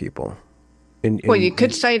rehumanizing people. Well, you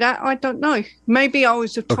could say that. I don't know. Maybe I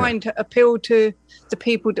was trying to appeal to the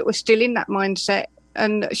people that were still in that mindset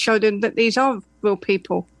and show them that these are real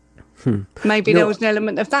people. Maybe there was an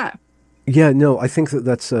element of that. Yeah, no, I think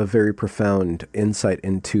that's a very profound insight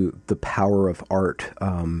into the power of art,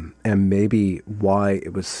 and maybe why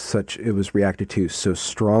it was reacted to so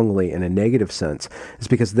strongly in a negative sense is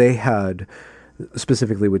because they had,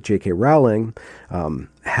 specifically with J.K. Rowling,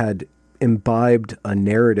 had imbibed a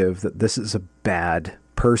narrative that this is a bad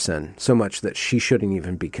person, so much that she shouldn't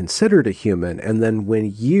even be considered a human. And then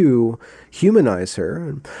when you humanize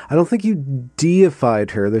her, I don't think you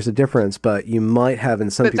deified her, there's a difference, but you might have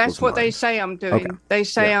in some people's But that's what they say I'm doing. They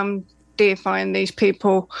say I'm deifying these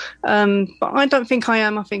people, but I don't think I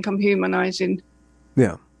am. I think I'm humanizing.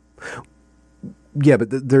 Yeah, but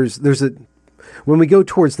there's a, when we go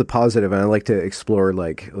towards the positive, and I like to explore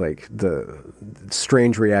like the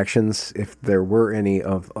strange reactions, if there were any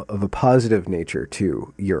of a positive nature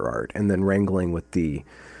to your art, and then wrangling with the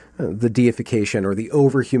deification or the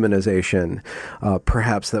overhumanization,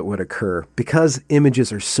 perhaps that would occur, because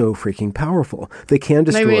images are so freaking powerful. They can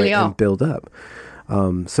destroy and build up.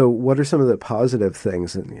 So what are some of the positive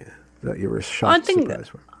things that you were shocked,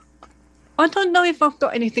 surprised with? I don't know if I've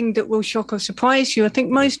got anything that will shock or surprise you. I think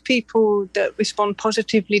most people that respond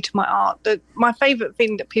positively to my art, my favourite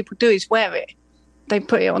thing that people do is wear it. They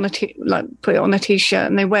put it on a t-shirt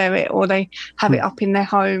and they wear it, or they have it up in their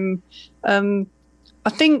home. I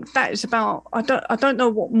think that is about. I don't know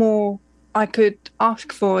what more I could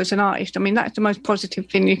ask for as an artist. I mean, that's the most positive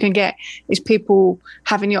thing you can get, is people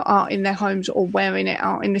having your art in their homes or wearing it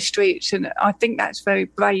out in the streets. And I think that's very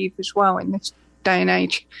brave as well in this day and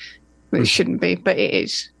age. It shouldn't be, but it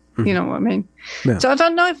is. You know what I mean? Yeah. So I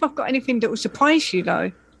don't know if I've got anything that will surprise you,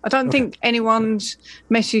 though. I don't think anyone's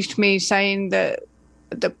messaged me saying that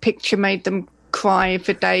the picture made them cry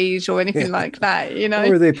for days or anything like that, you know?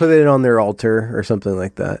 Or they put it on their altar or something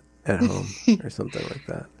like that at home or something like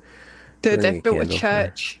that. They've built a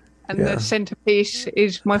church and the centerpiece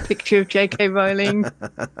is my picture of J.K. Rowling.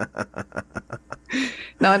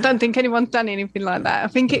 No, I don't think anyone's done anything like that. I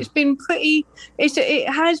think it's been it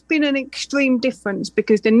has been an extreme difference,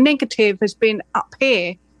 because the negative has been up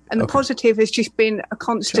here and the positive has just been a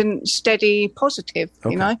constant, steady positive,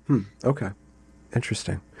 you know? Okay.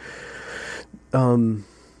 Interesting.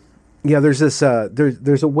 Yeah, there's this.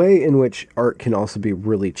 There's a way in which art can also be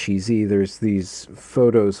really cheesy. There's these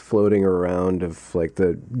photos floating around of like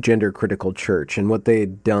the gender critical church, and what they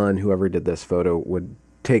had done, whoever did this photo, would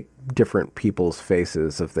take different people's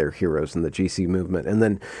faces of their heroes in the GC movement, and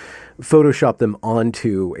then Photoshop them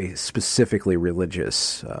onto a specifically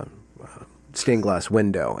religious stained glass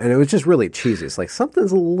window, and it was just really cheesy. It's like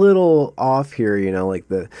something's a little off here, you know, like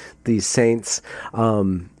these saints.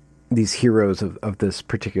 These heroes of this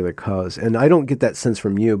particular cause. And I don't get that sense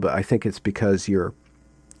from you, but I think it's because you're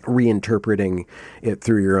reinterpreting it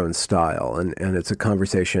through your own style. And it's a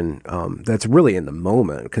conversation that's really in the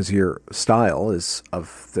moment, because your style is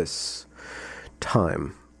of this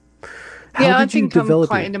time. How did you develop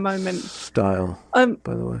I'm quite in the moment style, by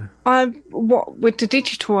the way? With the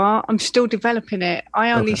digital art, I'm still developing it.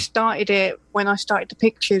 I only started it when I started the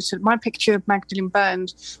pictures. My picture of Magdalene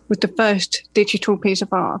Burns was the first digital piece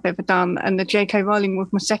of art I've ever done, and the J.K. Rowling was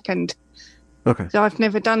my second. Okay. So I've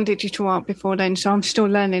never done digital art before then, so I'm still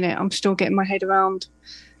learning it. I'm still getting my head around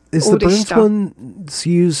Is all the this Burns stuff. one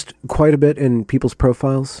used quite a bit in people's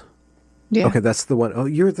profiles? Yeah. Okay, that's the one. Oh,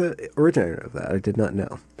 you're the originator of that. I did not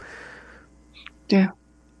know. Yeah.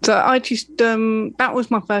 So I just, that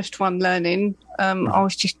was my first one learning. I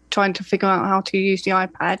was just trying to figure out how to use the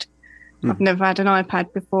iPad. I've never had an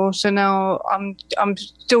iPad before, so now I'm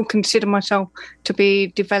still consider myself to be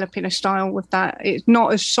developing a style with that. It's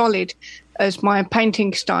not as solid as my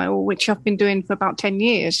painting style, which I've been doing for about 10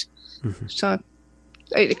 years. So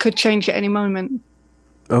it could change at any moment.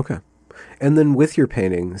 Okay. And then with your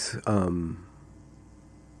paintings, I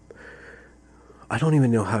don't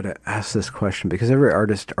even know how to ask this question because every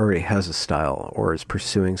artist already has a style or is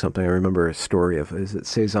pursuing something. I remember a story of, is it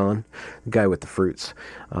Cezanne? The guy with the fruits.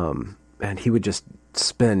 And he would just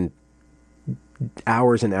spend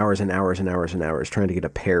hours and hours and hours and hours and hours trying to get a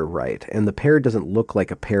pear right. And the pear doesn't look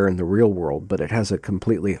like a pear in the real world, but it has a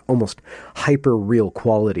completely, almost hyper-real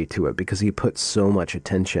quality to it because he puts so much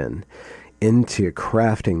attention into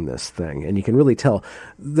crafting this thing. And you can really tell.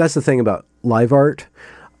 That's the thing about live art.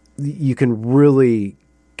 You can really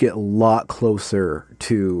get a lot closer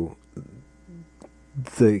to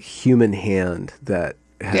the human hand that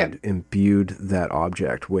had imbued that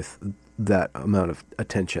object with that amount of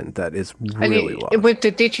attention that is really lost. With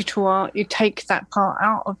the digital art, you take that part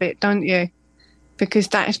out of it, don't you? Because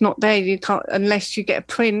that is not there. You can't, unless you get a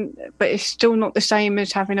print, but it's still not the same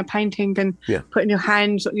as having a painting and putting your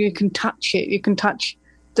hands. You can touch it. You can touch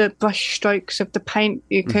the brush strokes of the paint.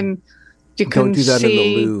 You can. You can Don't do that see...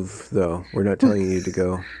 in the Louvre, though. We're not telling you to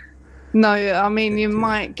go. No, I mean you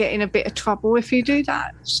might get in a bit of trouble if you do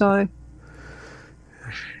that. So.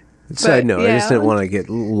 Side note, I just didn't want to get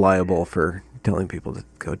liable for telling people to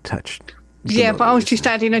go touch. Yeah, but I was just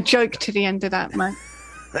adding a joke to the end of that, mate.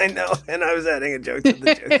 I know, and I was adding a joke to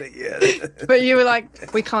the joke that you had. But you were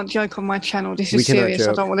like, we can't joke on my channel. This is serious.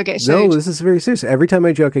 I don't want to get sued. No, this is very serious. Every time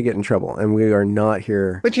I joke, I get in trouble, and we are not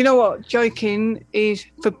here. But you know what? Joking is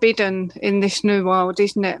forbidden in this new world,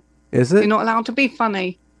 isn't it? Is it? You're not allowed to be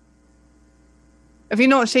funny. Have you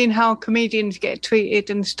not seen how comedians get treated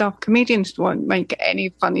and stuff? Comedians won't make any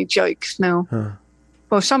funny jokes now. Huh.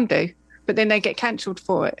 Well, some do, but then they get cancelled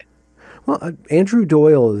for it. Well, Andrew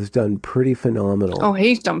Doyle has done pretty phenomenal. Oh,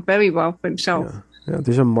 he's done very well for himself. Yeah,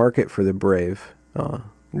 there's a market for the brave,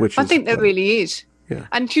 which I think there really is. Yeah.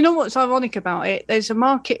 And do you know what's ironic about it? There's a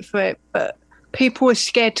market for it, but people are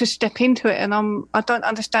scared to step into it, and I don't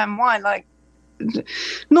understand why. Like,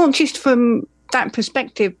 not just from that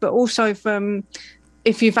perspective, but also from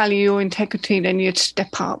if you value your integrity, then you'd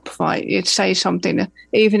step up, right? You'd say something,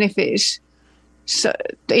 even if it's. So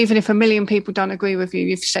even if 1 million people don't agree with you,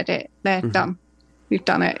 you've said it. They're done. You've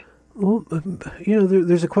done it. Well,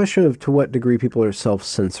 there's a question of to what degree people are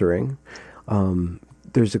self-censoring.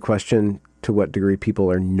 There's a question to what degree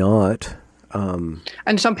people are not.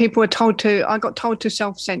 And some people are told to. I got told to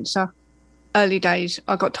self-censor early days.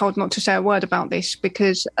 I got told not to say a word about this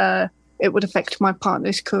because it would affect my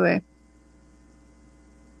partner's career.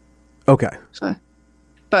 Okay. So,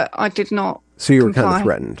 but I did not. So you were comply. kind of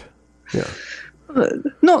threatened. Yeah.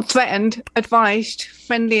 Not threatened, advised,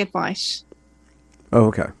 friendly advice. Oh,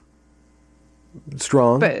 okay.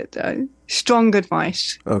 Strong? But strong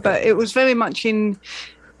advice. Okay. But it was very much in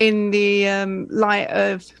the light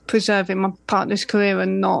of preserving my partner's career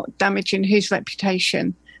and not damaging his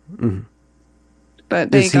reputation. Mm-hmm.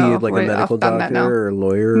 But there Is you go. Is he like a medical doctor or a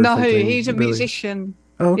lawyer? No, he's a musician.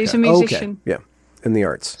 Oh, okay. He's a musician. Okay. Yeah. In the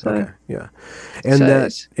arts. So, okay. Yeah. And so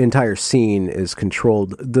that entire scene is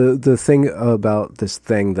controlled. The thing about this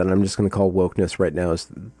thing that I'm just going to call wokeness right now is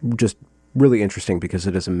just really interesting because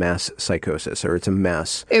it is a mass psychosis, or it's a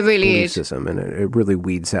mass beliefism, and it really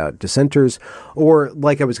weeds out dissenters. Or,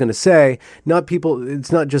 like I was going to say, not people.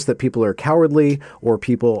 It's not just that people are cowardly or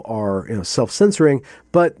people are self-censoring,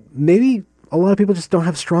 but maybe a lot of people just don't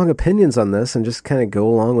have strong opinions on this and just kind of go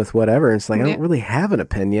along with whatever. And it's like, I don't really have an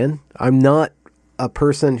opinion. I'm not a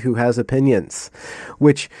person who has opinions,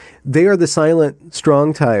 which they are the silent,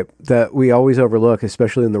 strong type that we always overlook,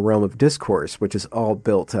 especially in the realm of discourse, which is all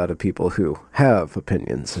built out of people who have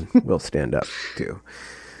opinions and will stand up to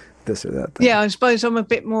this or that thing. Yeah, I suppose I'm a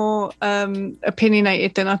bit more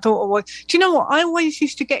opinionated than I thought I was. Do you know what? I always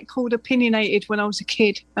used to get called opinionated when I was a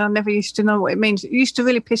kid, and I never used to know what it means. It used to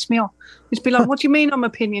really piss me off. It'd be like, what do you mean I'm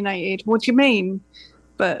opinionated? What do you mean?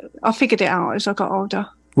 But I figured it out as I got older.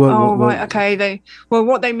 Right, okay.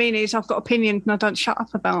 What they mean is I've got opinions and I don't shut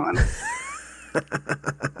up about them.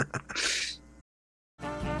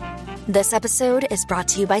 This episode is brought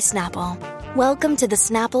to you by Snapple. Welcome to the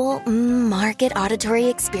Snapple Market Auditory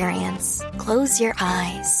Experience. Close your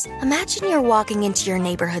eyes. Imagine you're walking into your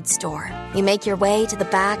neighborhood store. You make your way to the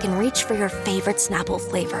back and reach for your favorite Snapple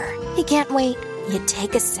flavor. You can't wait. You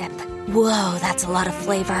take a sip. Whoa, that's a lot of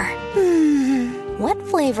flavor. What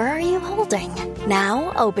flavor are you holding?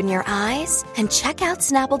 Now open your eyes and check out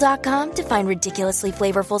Snapple.com to find ridiculously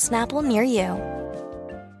flavorful Snapple near you.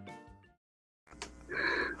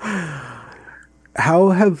 How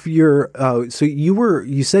have your so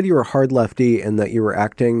you said you were hard lefty and that you were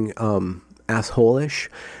acting asshole-ish?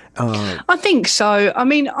 I think so. I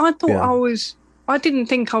mean, I thought I didn't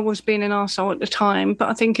think I was being an arsehole at the time, but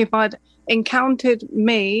I think if I'd encountered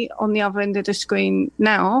me on the other end of the screen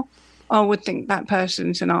now, I would think that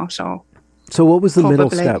person's an arsehole. So what was the middle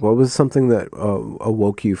step? What was something that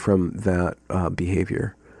awoke you from that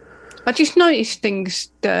behavior? I just noticed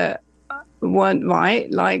things that weren't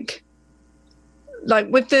right, like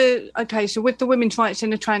with the women's rights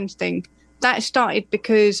and the trans thing, that started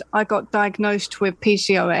because I got diagnosed with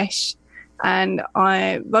PCOS and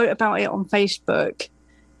I wrote about it on Facebook.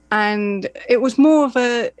 And it was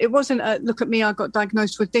it wasn't a look at me, I got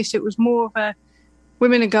diagnosed with this. It was more of a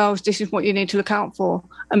women and girls, this is what you need to look out for.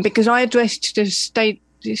 And because I addressed the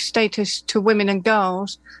status to women and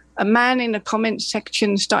girls, a man in the comments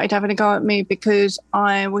section started having a go at me because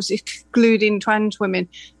I was excluding trans women.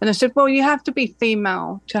 And I said, well, you have to be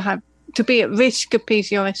female to be at risk of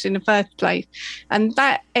PCOS in the first place. And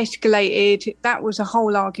that escalated. That was a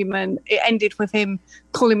whole argument. It ended with him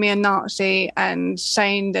calling me a Nazi and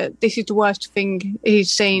saying that this is the worst thing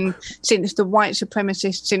he's seen since the white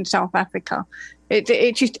supremacists in South Africa.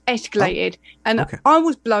 It just escalated. And okay. I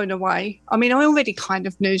was blown away. I mean, I already kind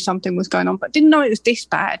of knew something was going on, but didn't know it was this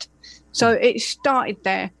bad. So it started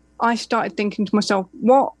there. I started thinking to myself,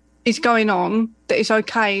 what is going on that it's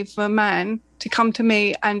okay for a man to come to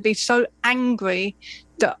me and be so angry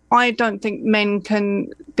that I don't think men can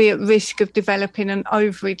be at risk of developing an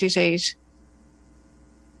ovary disease.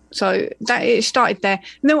 So that it started there.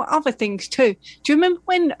 And there were other things too. Do you remember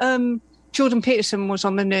when Jordan Peterson was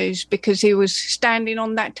on the news because he was standing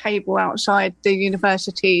on that table outside the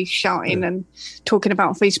university shouting and talking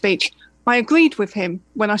about free speech? I agreed with him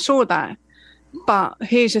when I saw that. But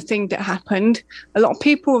here's the thing that happened. A lot of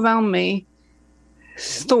people around me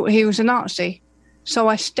thought he was a Nazi. So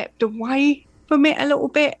I stepped away from it a little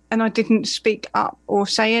bit and I didn't speak up or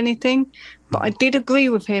say anything. But I did agree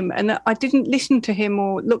with him and I didn't listen to him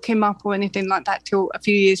or look him up or anything like that till a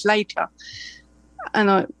few years later. And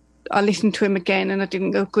I listened to him again and I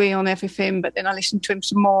didn't agree on everything, but then I listened to him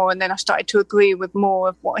some more and then I started to agree with more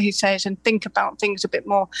of what he says and think about things a bit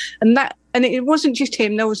more. And it wasn't just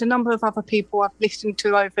him. There was a number of other people I've listened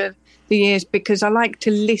to over the years because I like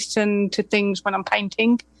to listen to things when I'm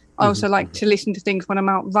painting. I also like to listen to things when I'm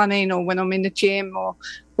out running or when I'm in the gym or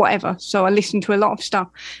whatever. So I listen to a lot of stuff.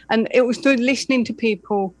 And it was through listening to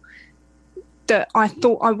people that I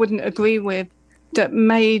thought I wouldn't agree with that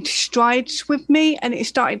made strides with me, and it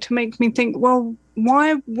started to make me think, well,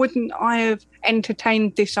 why wouldn't I have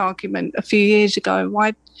entertained this argument a few years ago?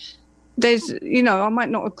 Why? There's, I might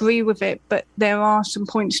not agree with it, but there are some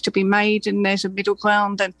points to be made and there's a middle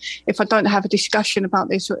ground. And if I don't have a discussion about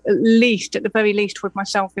this, at the very least with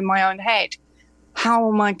myself in my own head,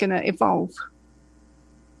 how am I going to evolve?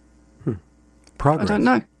 Progress. I don't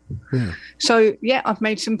know. Yeah. So, I've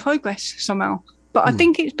made some progress somehow. But I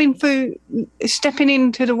think it's been through stepping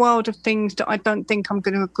into the world of things that I don't think I'm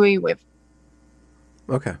going to agree with.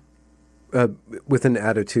 Okay. With an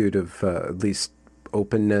attitude of at least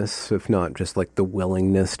openness, if not just like the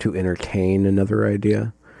willingness to entertain another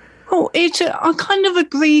idea? Oh, I kind of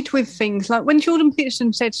agreed with things. Like when Jordan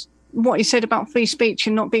Peterson said what he said about free speech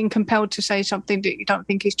and not being compelled to say something that you don't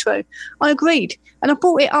think is true, I agreed. And I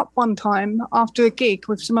brought it up one time after a gig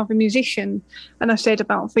with some other musician, and I said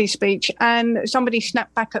about free speech, and somebody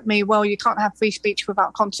snapped back at me, well, you can't have free speech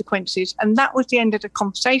without consequences. And that was the end of the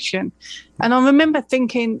conversation. And I remember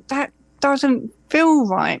thinking, that doesn't feel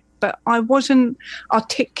right. But I wasn't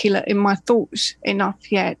articulate in my thoughts enough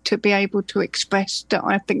yet to be able to express that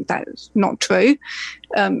I think that's not true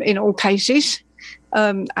in all cases.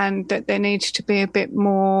 And that there needs to be a bit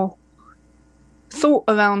more thought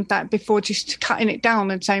around that before just cutting it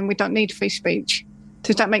down and saying we don't need free speech.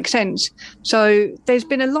 Does that make sense? So there's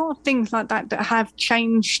been a lot of things like that that have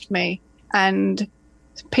changed me. And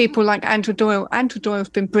people like Andrew Doyle. Andrew Doyle's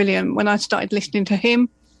been brilliant. When I started listening to him,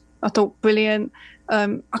 I thought brilliant.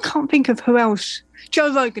 I can't think of who else.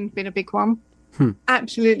 Joe Rogan's been a big one.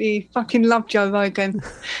 Absolutely fucking love Joe Rogan.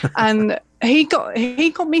 And he got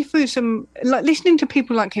me through some, like listening to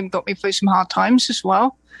people like him got me through some hard times as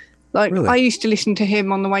well. Like, Really? I used to listen to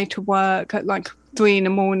him on the way to work at like 3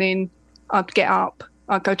 a.m. I'd get up,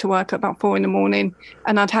 I'd go to work at about 4 a.m,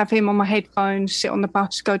 and I'd have him on my headphones, sit on the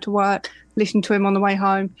bus, go to work, listen to him on the way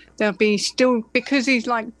home. There'll be still, because he's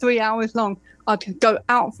like 3 hours long, I'd go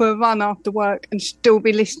out for a run after work and still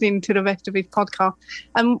be listening to the rest of his podcast.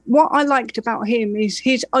 And what I liked about him is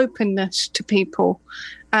his openness to people.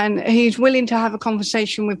 And he's willing to have a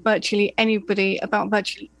conversation with virtually anybody about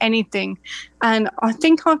virtually anything. And I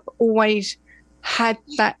think I've always had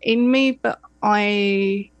that in me, but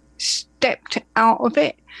I stepped out of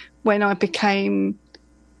it when I became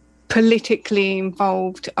politically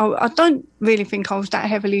involved. I don't really think I was that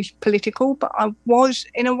heavily political, but I was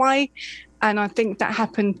in a way. And I think that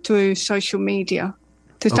happened through social media.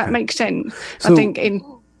 Does that make sense? So I think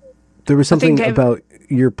there was something about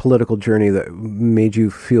your political journey that made you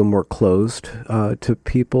feel more closed to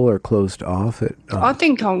people or closed off. I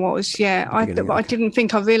think I was, yeah. I didn't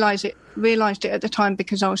think I realised it at the time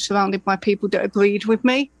because I was surrounded by people that agreed with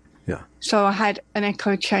me. Yeah. So I had an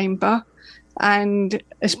echo chamber, and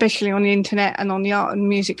especially on the internet and on the art and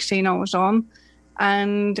music scene I was on.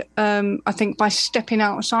 And I think by stepping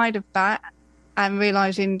outside of that and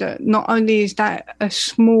realising that not only is that a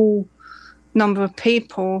small number of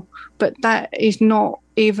people, but that is not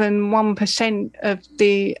even 1% of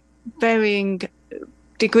the varying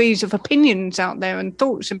degrees of opinions out there and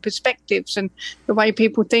thoughts and perspectives and the way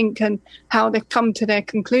people think and how they've come to their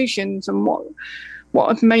conclusions and what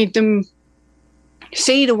have made them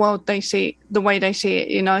see the world they see the way they see it,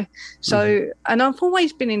 you know. So and I've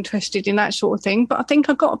always been interested in that sort of thing, but I think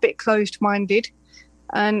I got a bit closed-minded,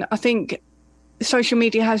 and I think social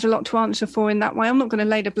media has a lot to answer for in that way. I'm not going to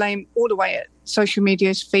lay the blame all the way at social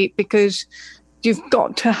media's feet, because you've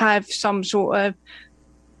got to have some sort of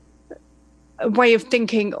a way of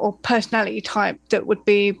thinking or personality type that would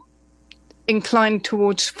be inclined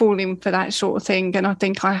towards falling for that sort of thing. And I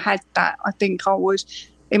think I had that. I think I was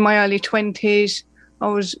in my early 20s. I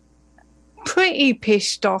was pretty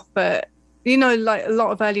pissed off at, you know, like a lot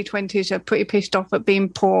of early 20s are pretty pissed off at being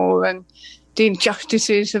poor and the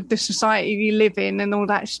injustices of the society you live in and all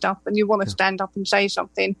that stuff. And you want to stand up and say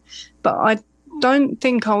something. But I don't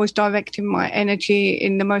think I was directing my energy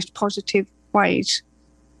in the most positive ways.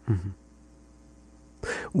 Mm-hmm.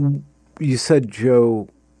 You said Joe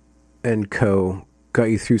and Co. got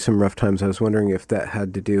you through some rough times. I was wondering if that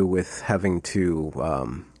had to do with having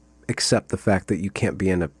to accept the fact that you can't be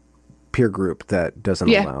in a peer group that doesn't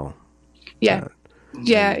allow. Yeah.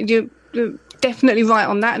 Yeah, you're definitely right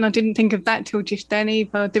on that. And I didn't think of that till just then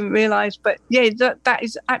either. I didn't realise. But yeah, that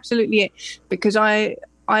is absolutely it. Because I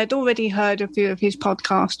had already heard a few of his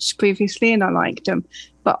podcasts previously and I liked them.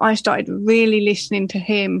 But I started really listening to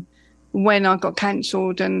him when I got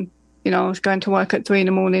cancelled and, you know, I was going to work at 3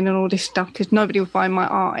 a.m. and all this stuff because nobody would buy my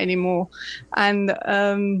art anymore. And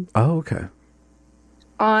okay.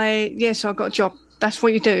 So I got a job. That's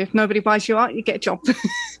what you do. If nobody buys your art, you get a job.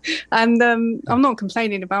 And I'm not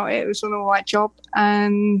complaining about it. It was an all right job.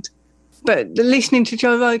 But listening to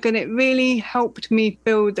Joe Rogan, it really helped me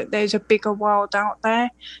feel that there's a bigger world out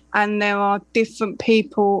there and there are different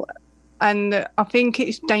people. And I think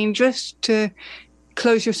it's dangerous to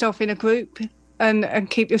close yourself in a group and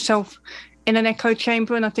keep yourself in an echo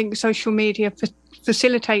chamber. And I think social media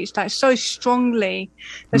facilitates that so strongly,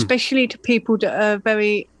 especially to people that are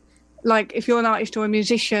very, like if you're an artist or a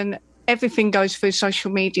musician, everything goes through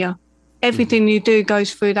social media. Everything you do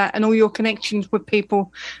goes through that, and all your connections with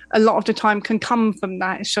people a lot of the time can come from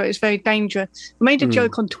that. So it's very dangerous. I made a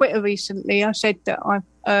joke on Twitter recently. I said that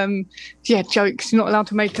jokes, you're not allowed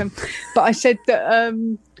to make them. But I said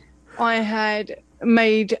that I had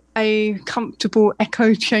made a comfortable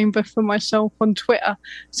echo chamber for myself on Twitter.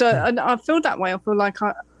 So and I feel that way. I feel like,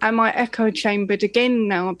 am I echo chambered again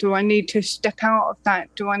now? Do I need to step out of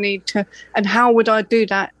that? Do I need to, and how would I do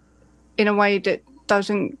that in a way that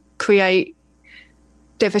doesn't create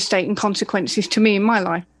devastating consequences to me in my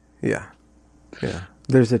life? Yeah.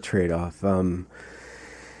 There's a trade-off.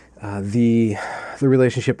 The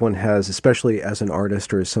relationship one has, especially as an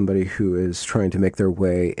artist or as somebody who is trying to make their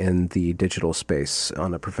way in the digital space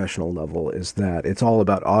on a professional level, is that it's all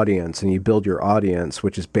about audience, and you build your audience,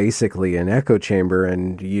 which is basically an echo chamber,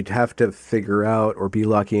 and you'd have to figure out or be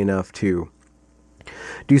lucky enough to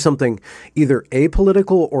do something either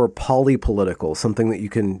apolitical or polypolitical, something that you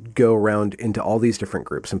can go around into all these different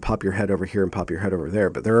groups and pop your head over here and pop your head over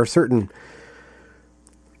there. But there are certain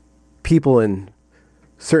people in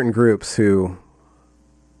certain groups who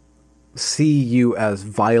see you as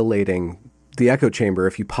violating the echo chamber,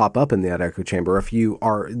 if you pop up in that echo chamber, if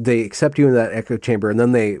they accept you in that echo chamber, and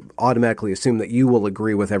then they automatically assume that you will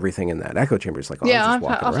agree with everything in that echo chamber. It's like,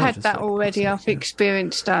 I've had that already. I've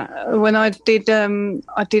experienced that when I did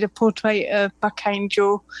a portrait of Buck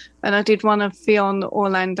Angel, and I did one of Fionn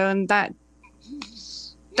Orlando, and that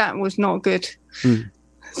was not good. There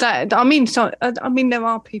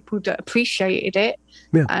are people that appreciated it.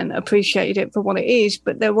 Yeah. And appreciated it for what it is,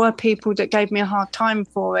 but there were people that gave me a hard time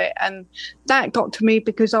for it, and that got to me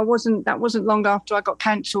because that wasn't long after I got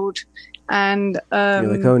cancelled, and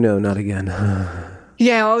you're like, oh no, not again.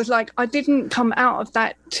 Yeah, I was like, I didn't come out of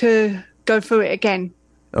that to go through it again.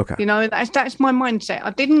 Okay, that's my mindset.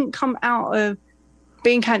 I didn't come out of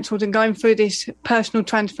being cancelled and going through this personal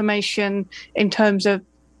transformation in terms of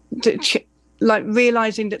like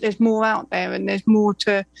realizing that there's more out there and there's more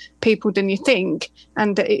to people than you think,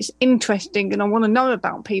 and that it's interesting and I want to know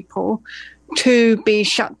about people, to be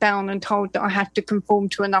shut down and told that I have to conform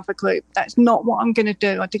to another group. That's not what I'm going to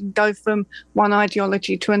do. I didn't go from one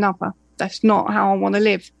ideology to another. That's not how I want to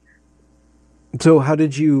live. So how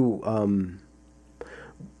did you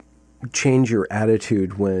change your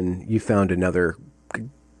attitude when you found another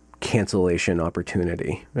cancellation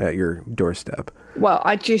opportunity at your doorstep? Well,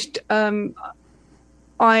 I just came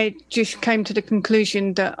to the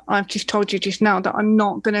conclusion that I've just told you just now, that I'm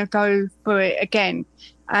not going to go for it again.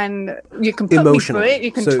 And you can put me through it,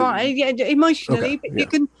 you can try, emotionally, but you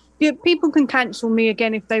can. People can cancel me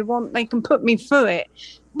again if they want. They can put me through it,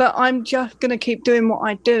 but I'm just going to keep doing what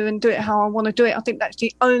I do and do it how I want to do it. I think that's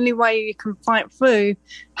the only way you can fight through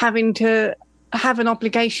having to have an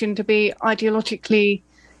obligation to be ideologically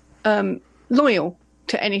loyal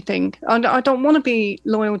to anything. I don't want to be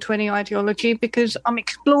loyal to any ideology because I'm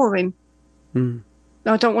exploring.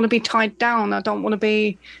 I don't want to be tied down. I don't want to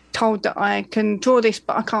be told that I can draw this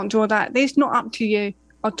but I can't draw that. It's not up to you.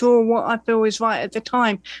 I draw what I feel is right at the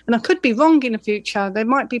time, and I could be wrong in the future. There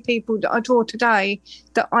might be people that I draw today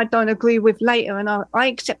that I don't agree with later, and I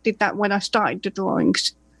accepted that when I started the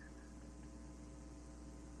drawings.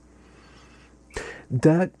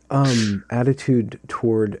 That attitude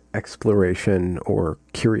toward exploration or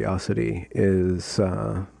curiosity is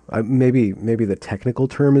maybe the technical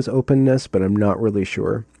term is openness, but I'm not really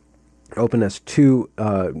sure. Openness to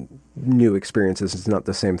new experiences is not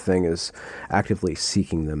the same thing as actively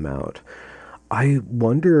seeking them out. I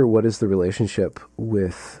wonder what is the relationship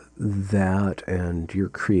with that and your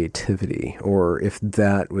creativity, or if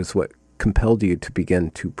that was what compelled you to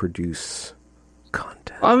begin to produce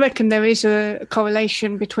content. I reckon there is a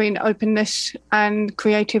correlation between openness and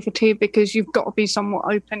creativity, because you've got to be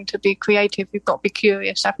somewhat open to be creative. You've got to be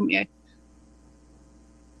curious, haven't you?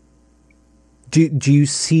 Do you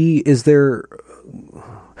see, is there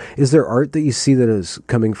art that you see that is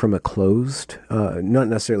coming from a closed, not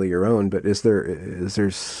necessarily your own, but is there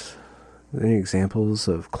any examples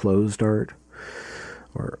of closed art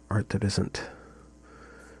or art that isn't?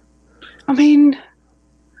 I mean,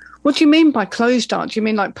 what do you mean by closed art? Do you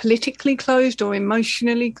mean like politically closed or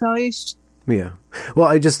emotionally closed? Yeah.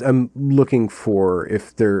 Well, I'm looking for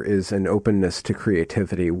if there is an openness to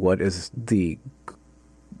creativity. What is the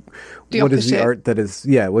art that is,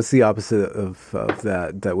 what's the opposite of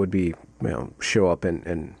that would be, show up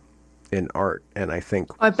in art? And I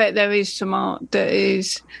bet there is some art that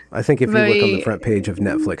is, I think if you look on the front page of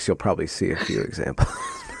Netflix, you'll probably see a few examples.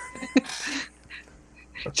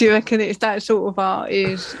 Do you reckon it's that sort of art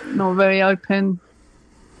is not very open?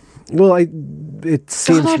 Well, it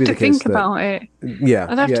seems to be the case. I'd have to think about it. Yeah.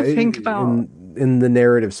 I'd have to think about in the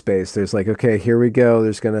narrative space, there's like, okay, here we go.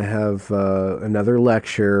 There's going to have another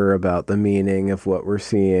lecture about the meaning of what we're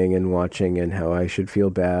seeing and watching and how I should feel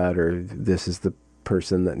bad, or this is the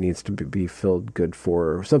person that needs to be filled good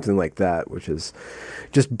for, or something like that, which is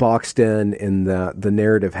just boxed in that the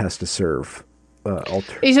narrative has to serve.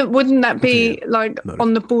 Wouldn't that be like motive.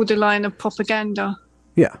 On the borderline of propaganda?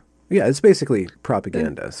 Yeah, it's basically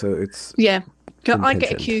propaganda. So it's I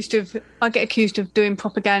get accused of doing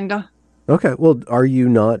propaganda. Okay, well, are you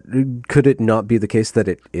not? Could it not be the case that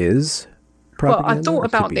it is propaganda? Well, I thought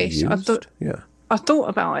about this. I thought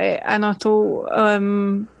about it, and I thought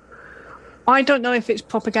I don't know if it's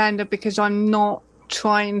propaganda because I'm not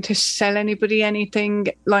trying to sell anybody anything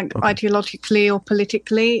ideologically or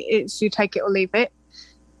politically. It's you take it or leave it.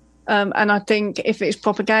 And I think if it's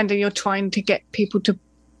propaganda, you're trying to get people to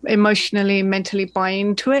emotionally and mentally buy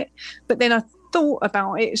into it. But then I thought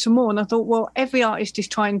about it some more, and I thought, well, every artist is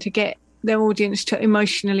trying to get their audience to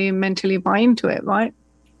emotionally and mentally buy into it, right?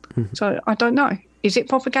 Mm-hmm. So I don't know. Is it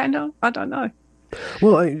propaganda? I don't know.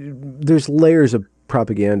 Well, there's layers of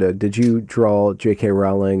propaganda, did you draw J.K.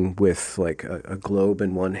 Rowling with like a globe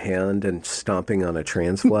in one hand and stomping on a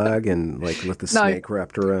trans flag and like with the snake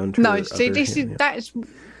wrapped around her? No, see,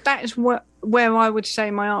 that is where I would say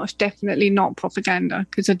my art's definitely not propaganda,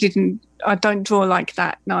 because I don't draw like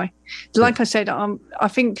that. No, like I said, I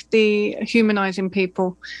think the humanizing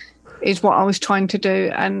people is what I was trying to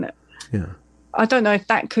do, and I don't know if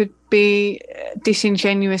that could be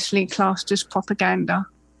disingenuously classed as propaganda.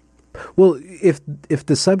 Well, if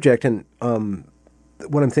the subject, and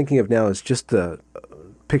what I'm thinking of now is just the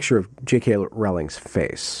picture of J.K. Rowling's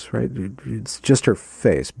face, right? It's just her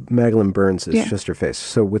face. Magdalene Burns is just her face.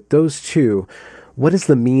 So with those two, what is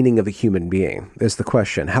the meaning of a human being is the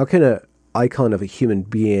question. How can an icon of a human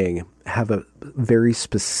being have a very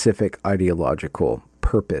specific ideological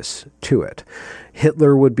purpose to it?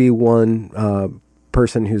 Hitler would be one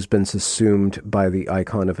person who's been subsumed by the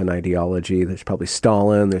icon of an ideology. There's probably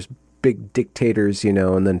Stalin. There's big dictators,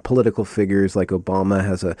 and then political figures like Obama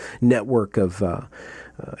has a network of,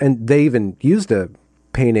 and they even used a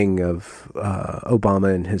painting of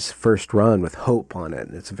Obama in his first run with hope on it.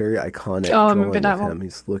 It's a very iconic drawing of him.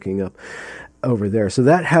 He's looking up over there. So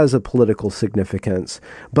that has a political significance.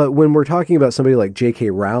 But when we're talking about somebody like J.K.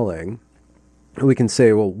 Rowling, we can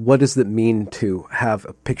say, well, what does it mean to have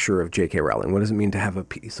a picture of J.K. Rowling? What does it mean to have a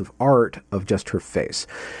piece of art of just her face?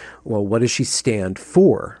 Well, what does she stand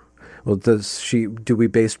for? Well, do we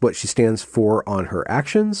base what she stands for on her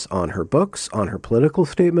actions, on her books, on her political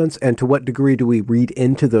statements? And to what degree do we read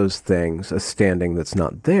into those things a standing that's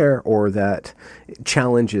not there or that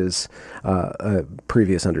challenges a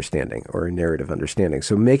previous understanding or a narrative understanding?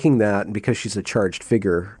 So making that, because she's a charged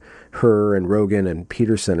figure, her and Rogan and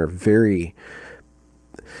Peterson are very,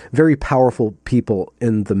 very powerful people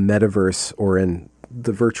in the metaverse or in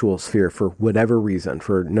the virtual sphere for whatever reason,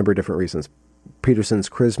 for a number of different reasons. Peterson's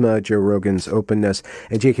charisma, Joe Rogan's openness,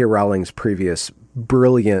 and J.K. Rowling's previous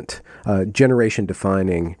brilliant,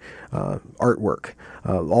 generation-defining artwork.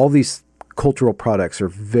 All these cultural products are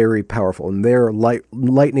very powerful, and they're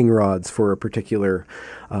lightning rods for a particular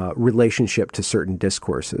relationship to certain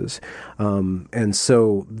discourses. And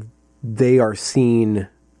so they are seen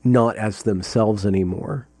not as themselves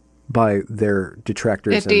anymore by their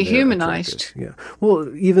detractors. They're dehumanized. Yeah.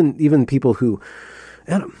 Well, even people who,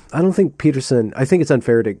 I don't think Peterson, I think it's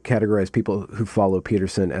unfair to categorize people who follow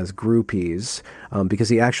Peterson as groupies because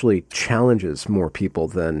he actually challenges more people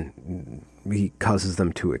than he causes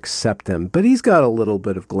them to accept him. But he's got a little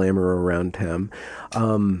bit of glamour around him.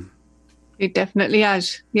 He definitely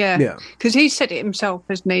has, yeah. Because he said it himself,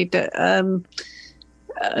 hasn't he, that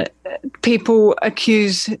people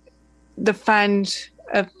accuse the fans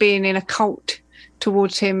of being in a cult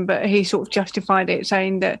towards him, but he sort of justified it,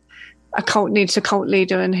 saying that a cult needs a cult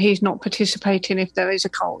leader and he's not participating if there is a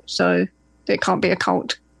cult, so there can't be a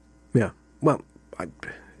cult. Yeah. Well,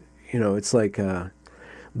 it's like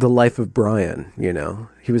the life of Brian,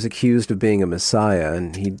 He was accused of being a messiah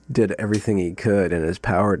and he did everything he could in his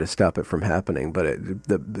power to stop it from happening, but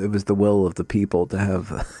it was the will of the people to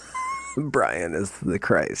have Brian as the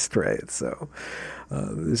Christ, right? So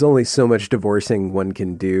there's only so much divorcing one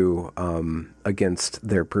can do against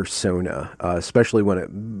their persona, especially when it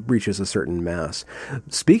reaches a certain mass.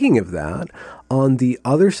 Speaking of that, on the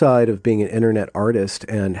other side of being an internet artist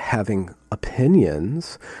and having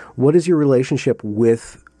opinions, what is your relationship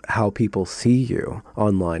with how people see you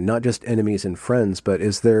online? Not just enemies and friends, but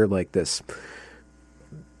is there like this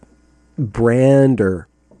brand or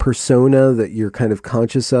persona that you're kind of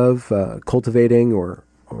conscious of cultivating or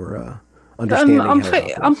understanding?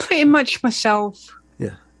 I'm pretty much myself.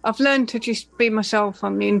 Yeah, I've learned to just be myself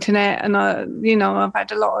on the internet, and I've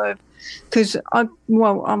had a lot of, because I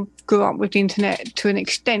grew up with the internet to an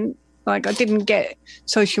extent. Like I didn't get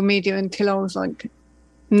social media until I was like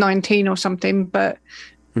 19 or something, but.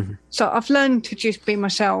 Mm-hmm. So I've learned to just be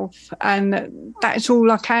myself, and that's all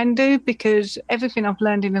I can do, because everything I've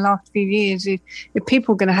learned in the last few years is if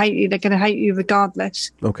people are going to hate you, they're going to hate you regardless.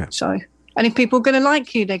 Okay. So, and if people are going to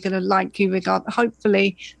like you, they're going to like you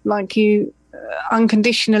hopefully like you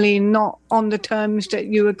unconditionally, not on the terms that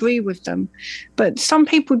you agree with them. But some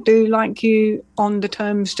people do like you on the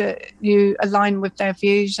terms that you align with their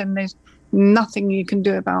views, and there's nothing you can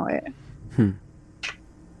do about it.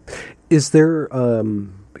 Is there...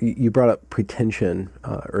 You brought up pretension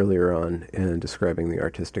earlier on in describing the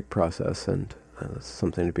artistic process, and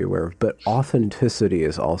something to be aware of. But authenticity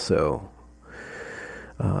is also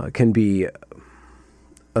can be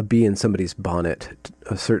a bee in somebody's bonnet,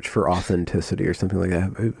 a search for authenticity or something like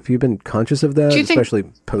that. Have you been conscious of that, especially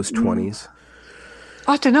post-20s?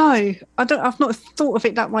 I don't know. I've not thought of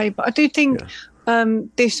it that way, but I do think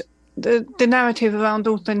the narrative around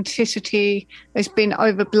authenticity has been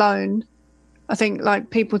overblown. I think like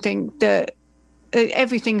people think that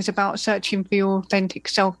everything's about searching for your authentic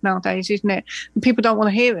self nowadays, isn't it? And people don't want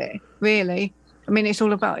to hear it, really. I mean, it's all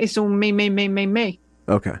me.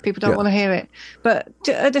 Okay. People don't want to hear it. But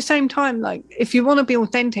at the same time, like, if you want to be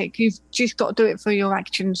authentic, you've just got to do it for your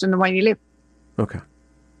actions and the way you live. Okay.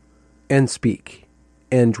 And speak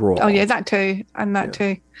and draw. Oh, yeah, that too. And that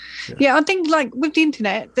too. Yeah, I think, like, with the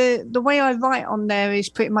internet, the way I write on there is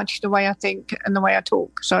pretty much the way I think and the way I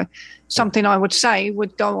talk. So something I would say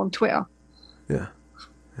would go on Twitter. Yeah.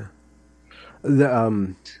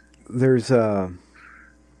 There's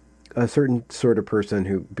a certain sort of person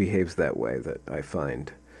who behaves that way that I find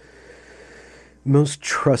most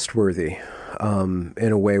trustworthy,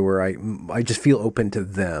 in a way where I just feel open to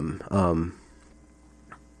them.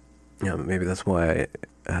 Maybe that's why I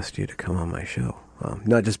asked you to come on my show.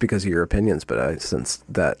 Not just because of your opinions, but I sensed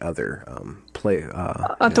that other play.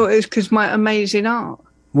 I thought it was because my amazing art.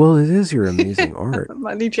 Well, it is your amazing art. I'm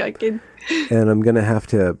only joking. And I'm going to have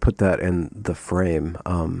to put that in the frame.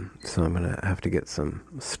 So I'm going to have to get some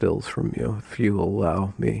stills from you if you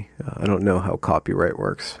allow me. I don't know how copyright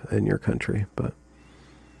works in your country, but...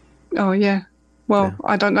 Oh, yeah. Well, yeah.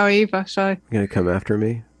 I don't know either, so... You're going to come after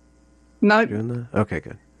me? No. Doing that? Okay,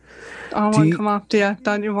 good. I won't come after you.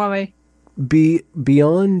 Don't you worry.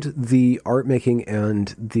 Beyond the art making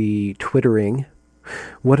and the Twittering...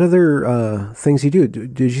 What other things you do?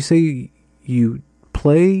 Did you say you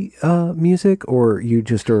play music, or you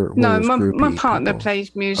just are one of those groupie my partner people?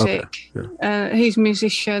 Plays music. Okay. Yeah. He's a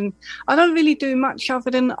musician. I don't really do much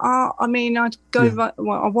other than art. I mean, I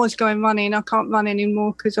was going running. I can't run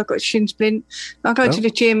anymore because I've got a shin splint. I go to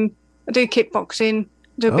the gym. I do kickboxing.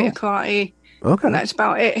 Do a bit of karate. Okay. And that's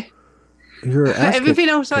about it. Everything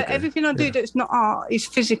else, everything I do that's not art is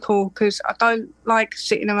physical, because I don't like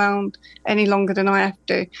sitting around any longer than I have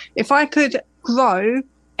to. If I could grow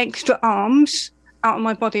extra arms out of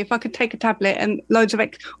my body, if I could take a tablet and loads of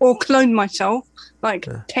or clone myself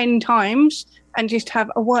 10 times and just have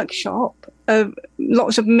a workshop of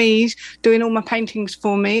lots of me's doing all my paintings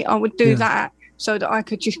for me, I would do that so that I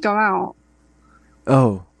could just go out.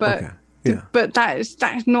 Oh, but. Okay. Yeah. But that is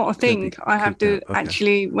not a thing. I have to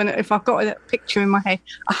actually, if I've got a picture in my head,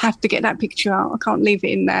 I have to get that picture out. I can't leave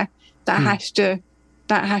it in there. That has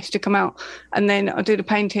to come out. And then I do the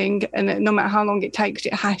painting, and no matter how long it takes,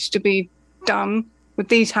 it has to be done with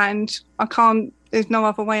these hands. I can't. There's no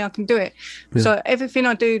other way I can do it. Yeah. So everything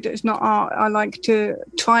I do that's not art, I like to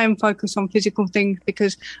try and focus on physical things,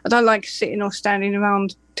 because I don't like sitting or standing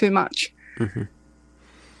around too much. Mm-hmm.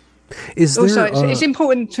 It's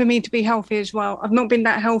important for me to be healthy as well. I've not been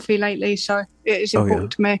that healthy lately, so it is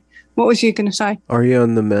important to me. What was you going to say? Are you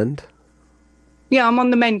on the mend? Yeah, I'm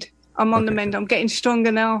on the mend. I'm getting stronger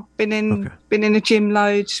now. Been in the gym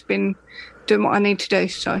loads. Been doing what I need to do.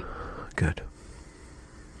 So good.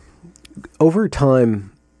 Over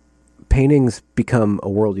time, paintings become a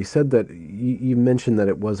world. You said that you mentioned that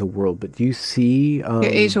it was a world, but do you see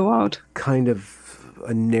it is a world, kind of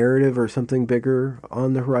a narrative or something bigger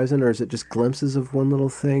on the horizon, or is it just glimpses of one little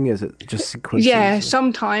thing? Is it just sequences? Yeah,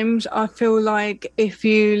 sometimes I feel like if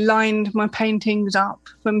you lined my paintings up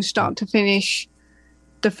from start to finish,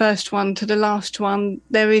 the first one to the last one,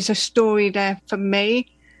 there is a story there for me.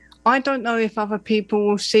 I don't know if other people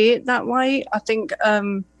will see it that way. I think a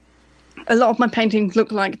lot of my paintings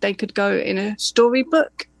look like they could go in a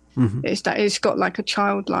storybook. Mm-hmm. It's got like a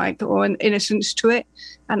childlike or an innocence to it,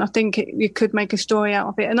 and I think you could make a story out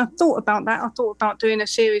of it. And I thought about that. I thought about doing a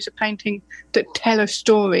series of paintings that tell a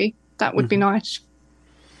story. That would be nice.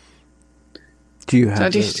 Do you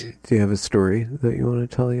have a story that you want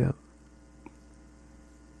to tell yet?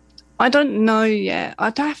 I don't know yet.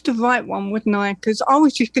 I'd have to write one, wouldn't I? Because I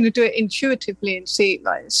was just going to do it intuitively and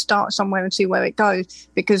start somewhere and see where it goes.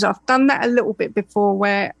 Because I've done that a little bit before,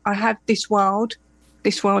 where I have this world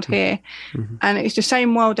here, and it's the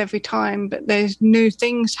same world every time, but there's new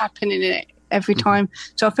things happening in it every time.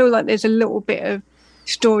 So I feel like there's a little bit of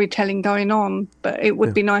storytelling going on, but it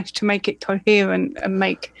would be nice to make it coherent and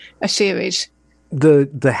make a series.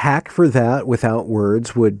 The hack for that without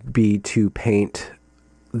words would be to paint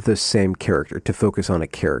the same character, to focus on a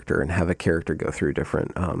character and have a character go through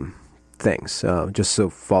different things, just so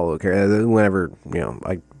follow whenever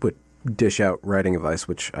I would dish out writing advice,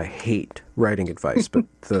 which I hate writing advice, but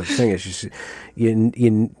the thing is,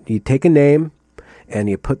 you take a name and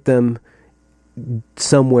you put them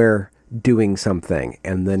somewhere doing something,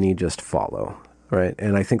 and then you just follow. right?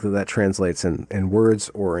 And I think that translates in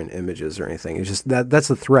words or in images or anything. It's just that's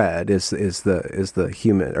the thread is the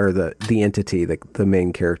human or the entity, the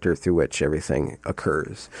main character through which everything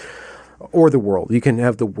occurs. Or the world. You can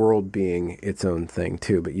have the world being its own thing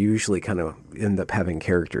too, but you usually kind of end up having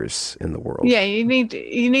characters in the world. Yeah, you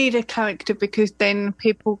need a character, because then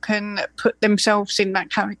people can put themselves in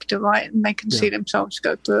that character, right? And they can see themselves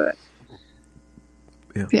go through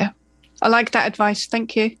it. Yeah. I like that advice.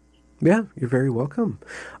 Thank you. Yeah, you're very welcome.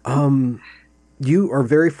 You are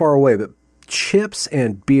very far away, but chips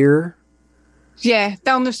and beer. Yeah,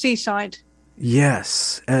 down the seaside.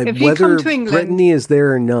 Yes. If you whether come to England, Brittany is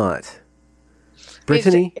there or not.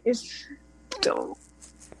 Brittany? Isn't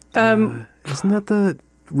that the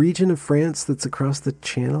region of France that's across the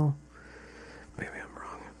channel? Maybe I'm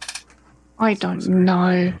wrong. I don't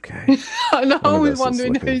know. Okay. I'm always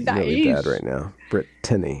wondering who that really is. Bad right now.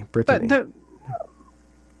 Brittany. But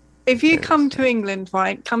if you come to England,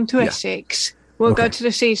 right, come to Essex, we'll go to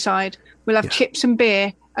the seaside, we'll have chips and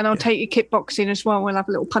beer, and I'll take you kickboxing as well. We'll have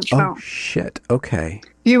a little punch out. Oh, shit. Okay.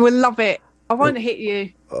 You will love it. I won't hit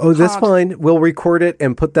you. Oh, that's fine. We'll record it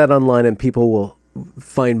and put that online, and people will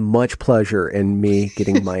find much pleasure in me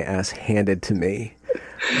getting my ass handed to me.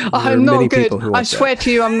 I'm not good. I swear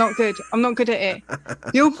to you, I'm not good. I'm not good at it.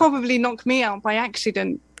 You'll probably knock me out by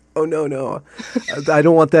accident. Oh, no. I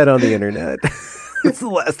don't want that on the internet. That's the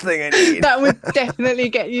last thing I need. That would definitely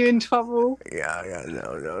get you in trouble. Yeah.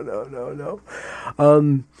 No.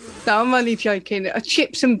 No, I'm only joking. A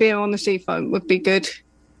chips and beer on the seafront would be good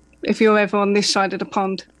if you're ever on this side of the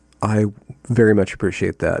pond. I very much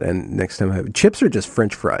appreciate that. And next time chips are just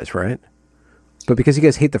French fries, right? But because you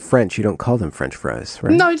guys hate the French, you don't call them French fries,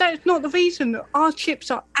 right? No, that's not the reason. Our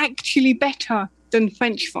chips are actually better than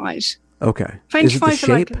French fries. Okay. French fries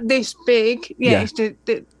are like this big. Yeah. It's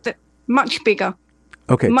the much bigger.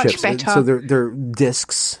 Okay, much chips. better. So they're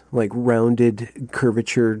discs, like rounded,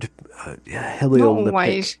 curvatured,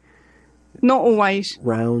 heliolytic. Not always.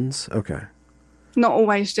 Rounds. Okay. Not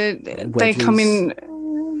always. They come in.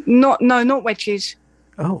 Not wedges.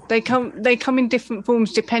 Oh. They come in different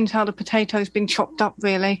forms. Depends how the potato's been chopped up,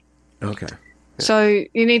 really. Okay. Yeah. So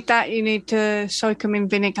you need that. You need to soak them in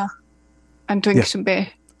vinegar and drink some beer.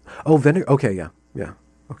 Oh, vinegar. Okay. Yeah.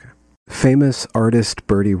 Okay. Famous artist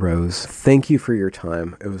Bertie Rose, thank you for your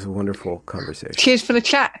time. It was a wonderful conversation. Cheers for the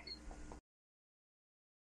chat.